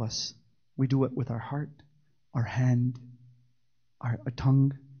 Some of us, we do it with our heart, our hand, our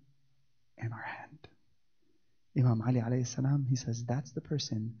tongue, and our hand. Imam Ali alayhi salam, he says, that's the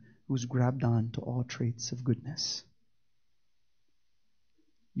person who's grabbed on to all traits of goodness.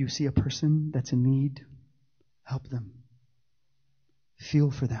 You see a person that's in need, help them.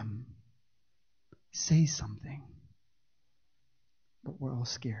 Feel for them. Say something. But we're all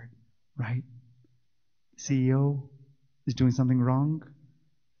scared, right? CEO is doing something wrong.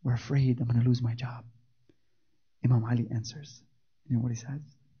 We're afraid I'm going to lose my job. Imam Ali answers. You know what he says?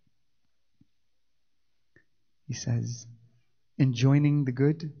 He says, enjoining the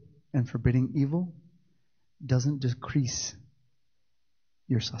good and forbidding evil doesn't decrease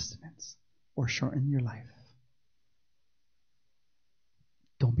your sustenance or shorten your life.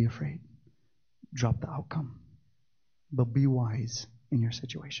 Don't be afraid. Drop the outcome. But be wise in your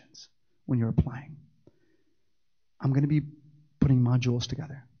situations when you're applying. I'm going to be putting modules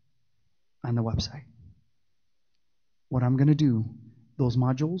together on the website. What I'm going to do, those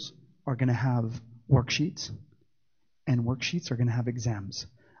modules are going to have worksheets, and worksheets are going to have exams.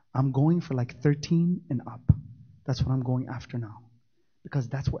 I'm going for like 13 and up. That's what I'm going after now, because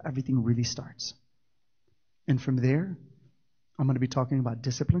that's where everything really starts. And from there, I'm going to be talking about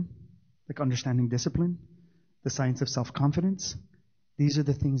discipline, like understanding discipline, the science of self-confidence. These are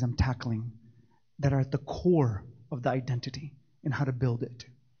the things I'm tackling that are at the core of the identity and how to build it.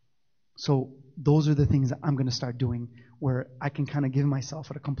 So those are the things that I'm going to start doing, where I can kind of give myself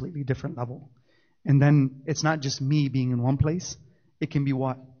at a completely different level. And then it's not just me being in one place. It can be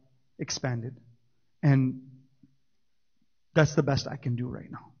what? Expanded. And that's the best I can do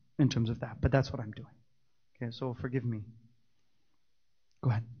right now in terms of that. But that's what I'm doing. Okay, so forgive me. Go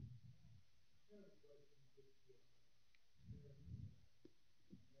ahead.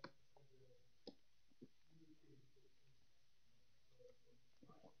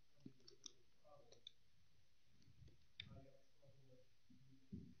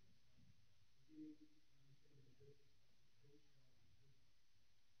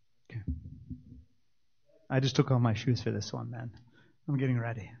 Okay. I just took off my shoes for this one, man. I'm getting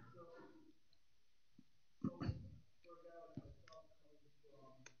ready.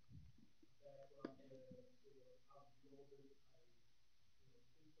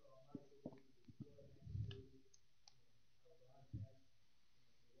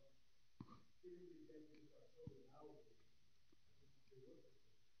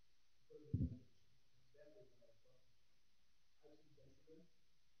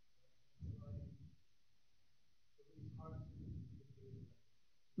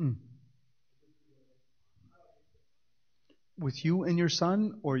 With you and your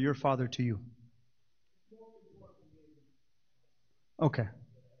son, or your father to you? Okay.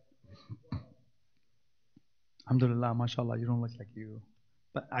 Alhamdulillah, mashallah, you don't look like you.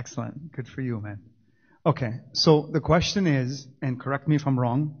 But excellent. Good for you, man. Okay, so the question is, and correct me if I'm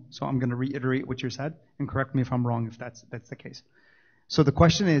wrong, so I'm going to reiterate what you said, and correct me if I'm wrong if that's the case. So the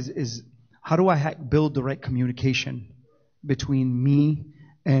question is how do I build the right communication between me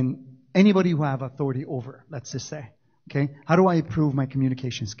and anybody who I have authority over, let's just say. Okay? How do I improve my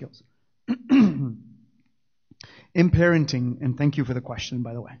communication skills? In parenting, and thank you for the question,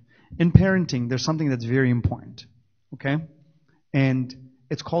 by the way. In parenting, there's something that's very important. Okay? And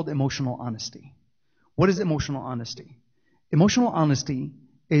it's called emotional honesty. What is emotional honesty? Emotional honesty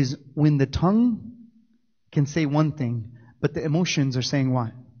is when the tongue can say one thing, but the emotions are saying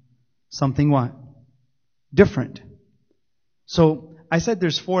what? Something what? Different. So I said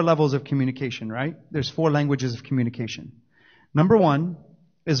there's 4 levels of communication, right? There's 4 languages of communication. Number 1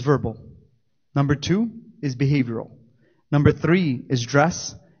 is verbal. Number 2 is behavioral. Number 3 is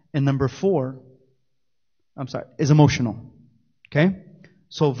dress. And number 4, is emotional. Okay?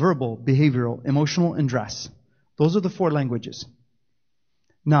 So verbal, behavioral, emotional, and dress. Those are the 4 languages.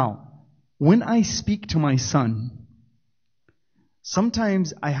 Now, when I speak to my son,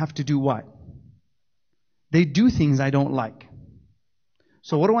 sometimes I have to do what? They do things I don't like.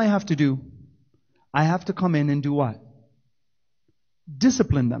 So what do I have to do? I have to come in and do what?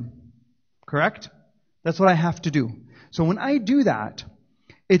 Discipline them. Correct? That's what I have to do. So when I do that,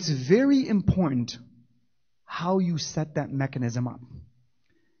 it's very important how you set that mechanism up.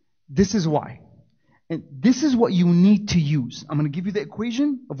 This is why. And this is what you need to use. I'm going to give you the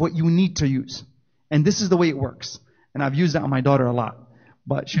equation of what you need to use. And this is the way it works. And I've used that on my daughter a lot.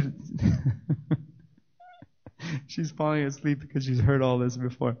 But she's falling asleep because she's heard all this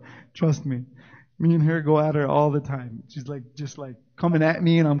before. Trust me. Me and her go at her all the time. She's just coming at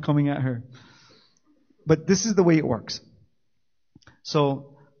me and I'm coming at her. But this is the way it works.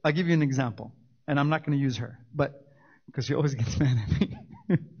 So I'll give you an example. And I'm not going to use her. But because she always gets mad at me.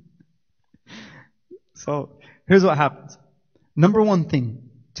 So here's what happens. Number one thing.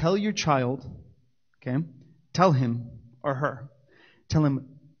 Tell your child, okay? Tell him or her. Tell him,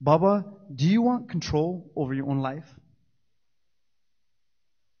 Baba, do you want control over your own life?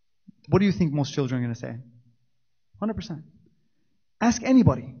 What do you think most children are going to say? 100%. Ask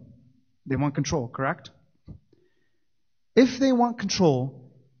anybody. They want control, correct? If they want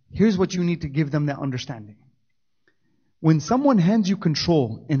control, here's what you need to give them that understanding. When someone hands you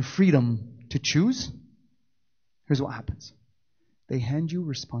control and freedom to choose, here's what happens. They hand you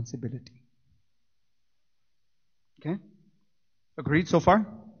responsibility. Okay? Agreed so far?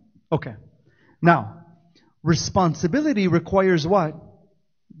 Okay. Now, responsibility requires what?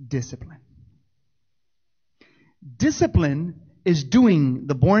 Discipline. Discipline is doing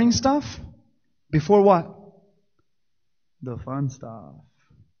the boring stuff before what? The fun stuff.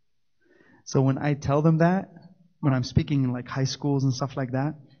 So when I tell them that, when I'm speaking in like high schools and stuff like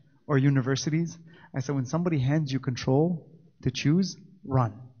that, or universities, I said when somebody hands you control to choose,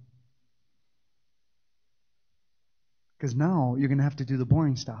 run. Because now you're going to have to do the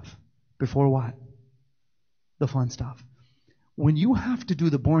boring stuff before what? The fun stuff. When you have to do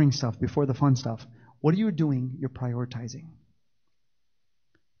the boring stuff before the fun stuff, what are you doing? You're prioritizing.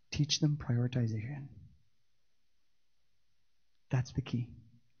 Teach them prioritization. That's the key.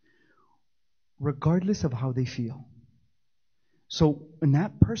 Regardless of how they feel. So when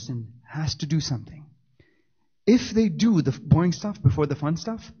that person has to do something, if they do the boring stuff before the fun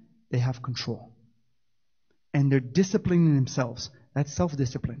stuff, they have control. And they're disciplining themselves. That's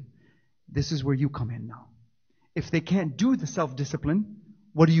self-discipline. This is where you come in now. If they can't do the self-discipline,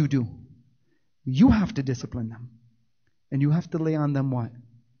 what do? You have to discipline them. And you have to lay on them what?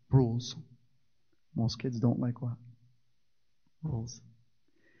 Rules. Most kids don't like what? Rules.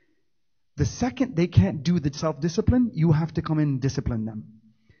 The second they can't do the self-discipline, you have to come in and discipline them.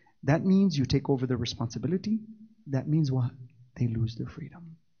 That means you take over their responsibility. That means what? They lose their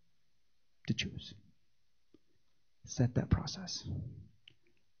freedom to choose. Set that process.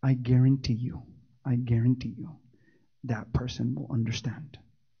 I guarantee you, that person will understand.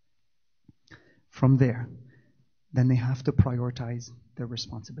 From there, then they have to prioritize their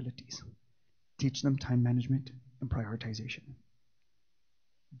responsibilities. Teach them time management and prioritization.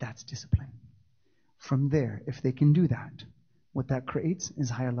 That's discipline. From there, if they can do that, what that creates is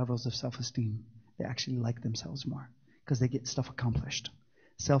higher levels of self-esteem. They actually like themselves more because they get stuff accomplished.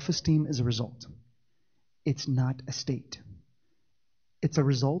 Self-esteem is a result. It's not a state. It's a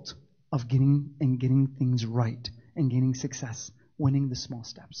result of getting things right and gaining success, winning the small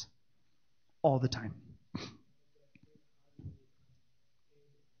steps all the time.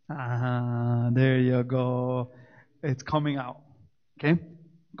 There you go. It's coming out. Okay?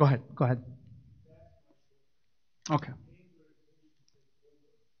 Go ahead. Okay.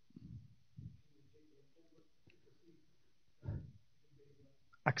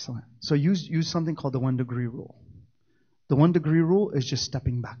 Excellent. So use something called the 1 degree rule. The 1 degree rule is just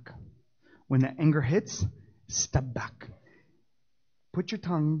stepping back. When the anger hits, step back. Put your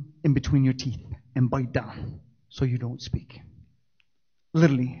tongue in between your teeth and bite down so you don't speak.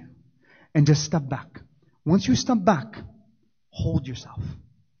 Literally. And just step back. Once you step back, hold yourself.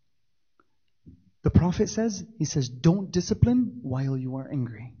 The Prophet says, he says, don't discipline while you are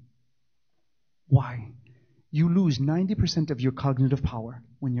angry. Why? You lose 90% of your cognitive power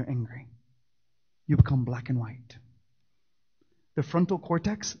when you're angry. You become black and white. The frontal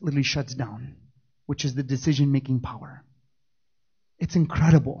cortex literally shuts down, which is the decision-making power. It's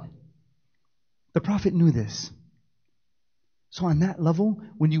incredible. The Prophet knew this. So on that level,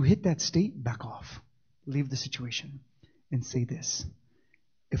 when you hit that state, back off. Leave the situation and say this.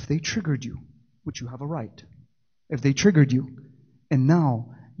 If they triggered you, which you have a right, if they triggered you, and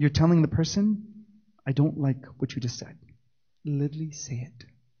now you're telling the person, I don't like what you just said. Literally say it.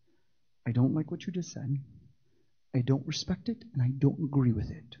 I don't like what you just said. I don't respect it, and I don't agree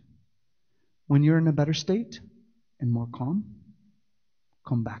with it. When you're in a better state and more calm,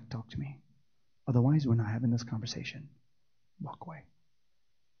 come back, talk to me. Otherwise, we're not having this conversation. Walk away.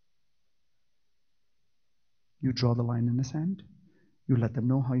 You draw the line in the sand. You let them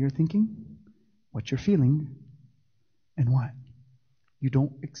know how you're thinking, what you're feeling, and what? You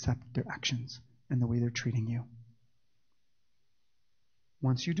don't accept their actions. and the way they're treating you.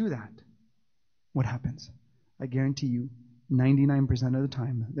 Once you do that, what happens? I guarantee you, 99% of the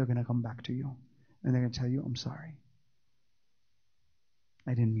time, they're going to come back to you. And they're going to tell you, I'm sorry.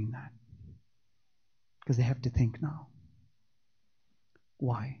 I didn't mean that. Because they have to think now.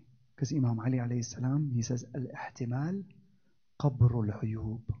 Why? Because Imam Ali alayhi salam, he says, al-ihtimal qabrul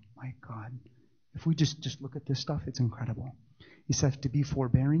uyub. My God. If we just look at this stuff, it's incredible. He says to be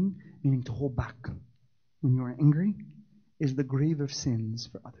forbearing, meaning to hold back when you are angry, is the grave of sins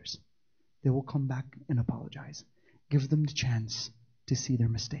for others. They will come back and apologize. Give them the chance to see their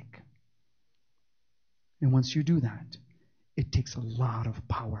mistake. And once you do that, it takes a lot of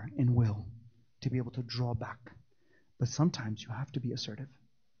power and will to be able to draw back. But sometimes you have to be assertive.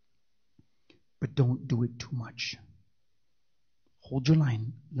 But don't do it too much. Hold your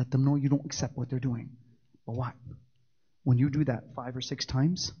line. Let them know you don't accept what they're doing. But what? When you do that 5 or 6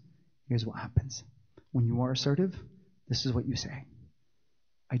 times, here's what happens. When you are assertive, this is what you say.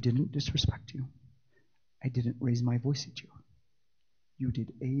 I didn't disrespect you. I didn't raise my voice at you. You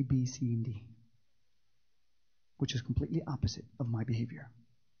did A, B, C, and D, which is completely opposite of my behavior.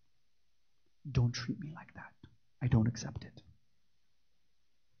 Don't treat me like that. I don't accept it.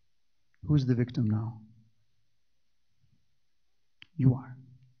 Who's the victim now? You are.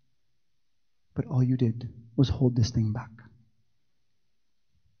 But all you did was hold this thing back.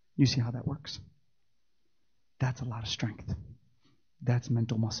 You see how that works? That's a lot of strength. That's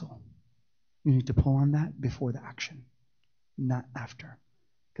mental muscle. You need to pull on that before the action, not after.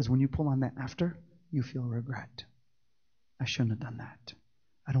 Because when you pull on that after, you feel regret. I shouldn't have done that.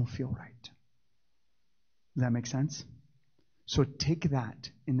 I don't feel right. Does that make sense? So take that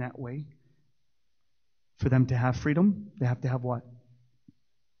in that way. For them to have freedom, they have to have what?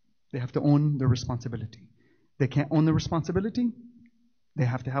 They have to own their responsibility. They can't own the responsibility. They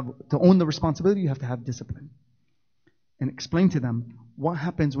have to own the responsibility, you have to have discipline. And explain to them what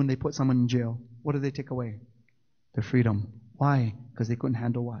happens when they put someone in jail. What do they take away? Their freedom. Why? Because they couldn't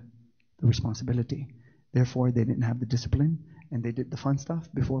handle what? The responsibility. Therefore, they didn't have the discipline, and they did the fun stuff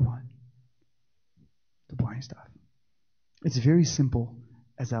before what? The boring stuff. It's very simple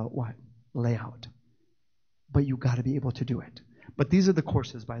as a what? Layout. But you got to be able to do it. But these are the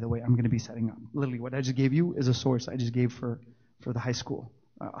courses, by the way, I'm going to be setting up. Literally, what I just gave you is a source I just gave for the high school,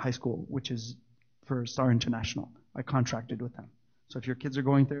 which is for Star International. I contracted with them. So if your kids are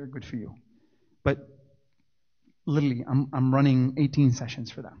going there, good for you. But literally, I'm running 18 sessions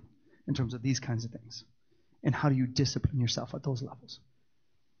for them in terms of these kinds of things. And how do you discipline yourself at those levels?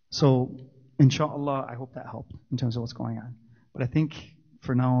 So, inshallah, I hope that helped in terms of what's going on. But I think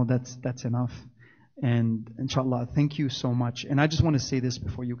for now, that's enough. And inshallah, thank you so much. And I just want to say this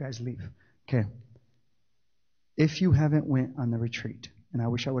before you guys leave. Okay. If you haven't went on the retreat, and I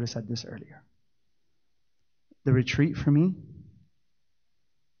wish I would have said this earlier, the retreat for me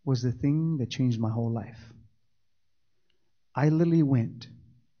was the thing that changed my whole life. I literally went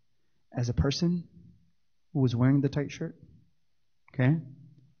as a person who was wearing the tight shirt. Okay?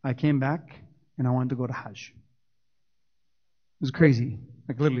 I came back and I wanted to go to Hajj. It was crazy.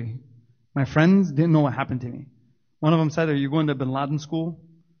 Like literally. My friends didn't know what happened to me. One of them said, are you going to Bin Laden school?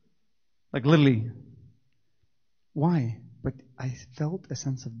 Like literally. Why? But I felt a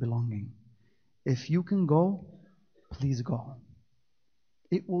sense of belonging. If you can go, please go.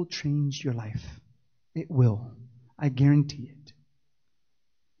 It will change your life. It will. I guarantee it.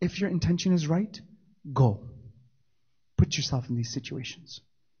 If your intention is right, go. Put yourself in these situations.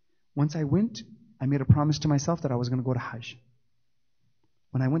 Once I went, I made a promise to myself that I was going to go to Hajj.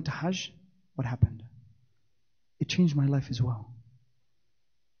 When I went to Hajj, what happened? It changed my life as well.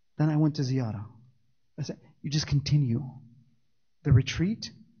 Then I went to Ziyarah. I said, you just continue. The retreat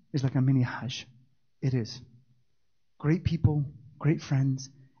is like a mini Hajj. It is. Great people, great friends,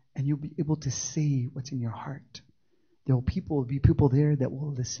 and you'll be able to say what's in your heart. There will be people there that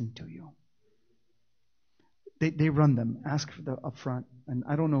will listen to you. They run them. Ask for the upfront. And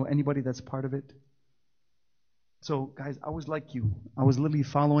I don't know anybody that's part of it. So, guys, I was like you. I was literally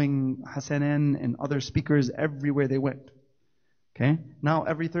following Hassan and other speakers everywhere they went. Okay? Now,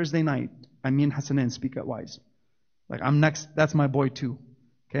 every Thursday night, me and Hassan speak at Wise. Like, I'm next. That's my boy, too.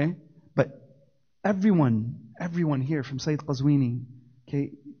 Okay? But everyone here from al-Qazwini,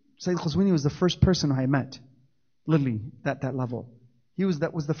 okay? al-Qazwini was the first person I met. Literally, that level.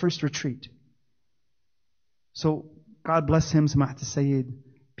 That was the first retreat. So, God bless him, Samahat Sayyid.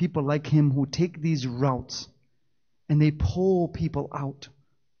 People like him who take these routes and they pull people out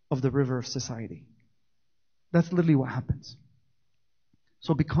of the river of society. That's literally what happens.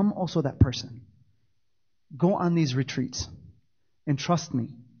 So become also that person. Go on these retreats. And trust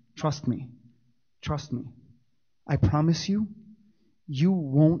me, Trust me. I promise you, you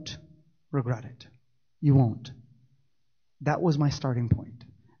won't regret it. You won't. That was my starting point.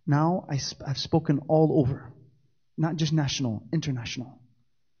 Now I've spoken all over. Not just national, international.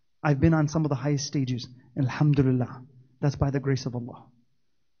 I've been on some of the highest stages. Alhamdulillah. That's by the grace of Allah.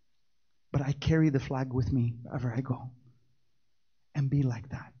 But I carry the flag with me wherever I go. And be like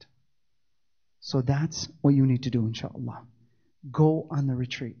that. So that's what you need to do, inshallah. Go on the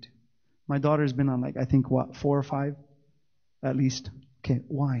retreat. My daughter's been on I think 4 or 5? At least. Okay,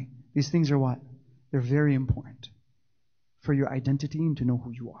 why? These things are what? They're very important. For your identity and to know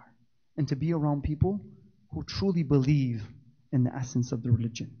who you are. And to be around people who truly believe in the essence of the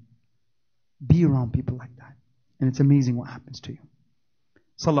religion. Be around people like that. And it's amazing what happens to you.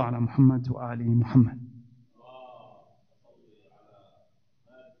 Sallallahu ala Muhammad wa ali Muhammad.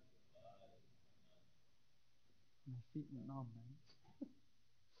 My feet went numb, man.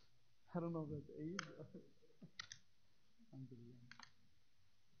 I don't know if that's age. Alhamdulillah.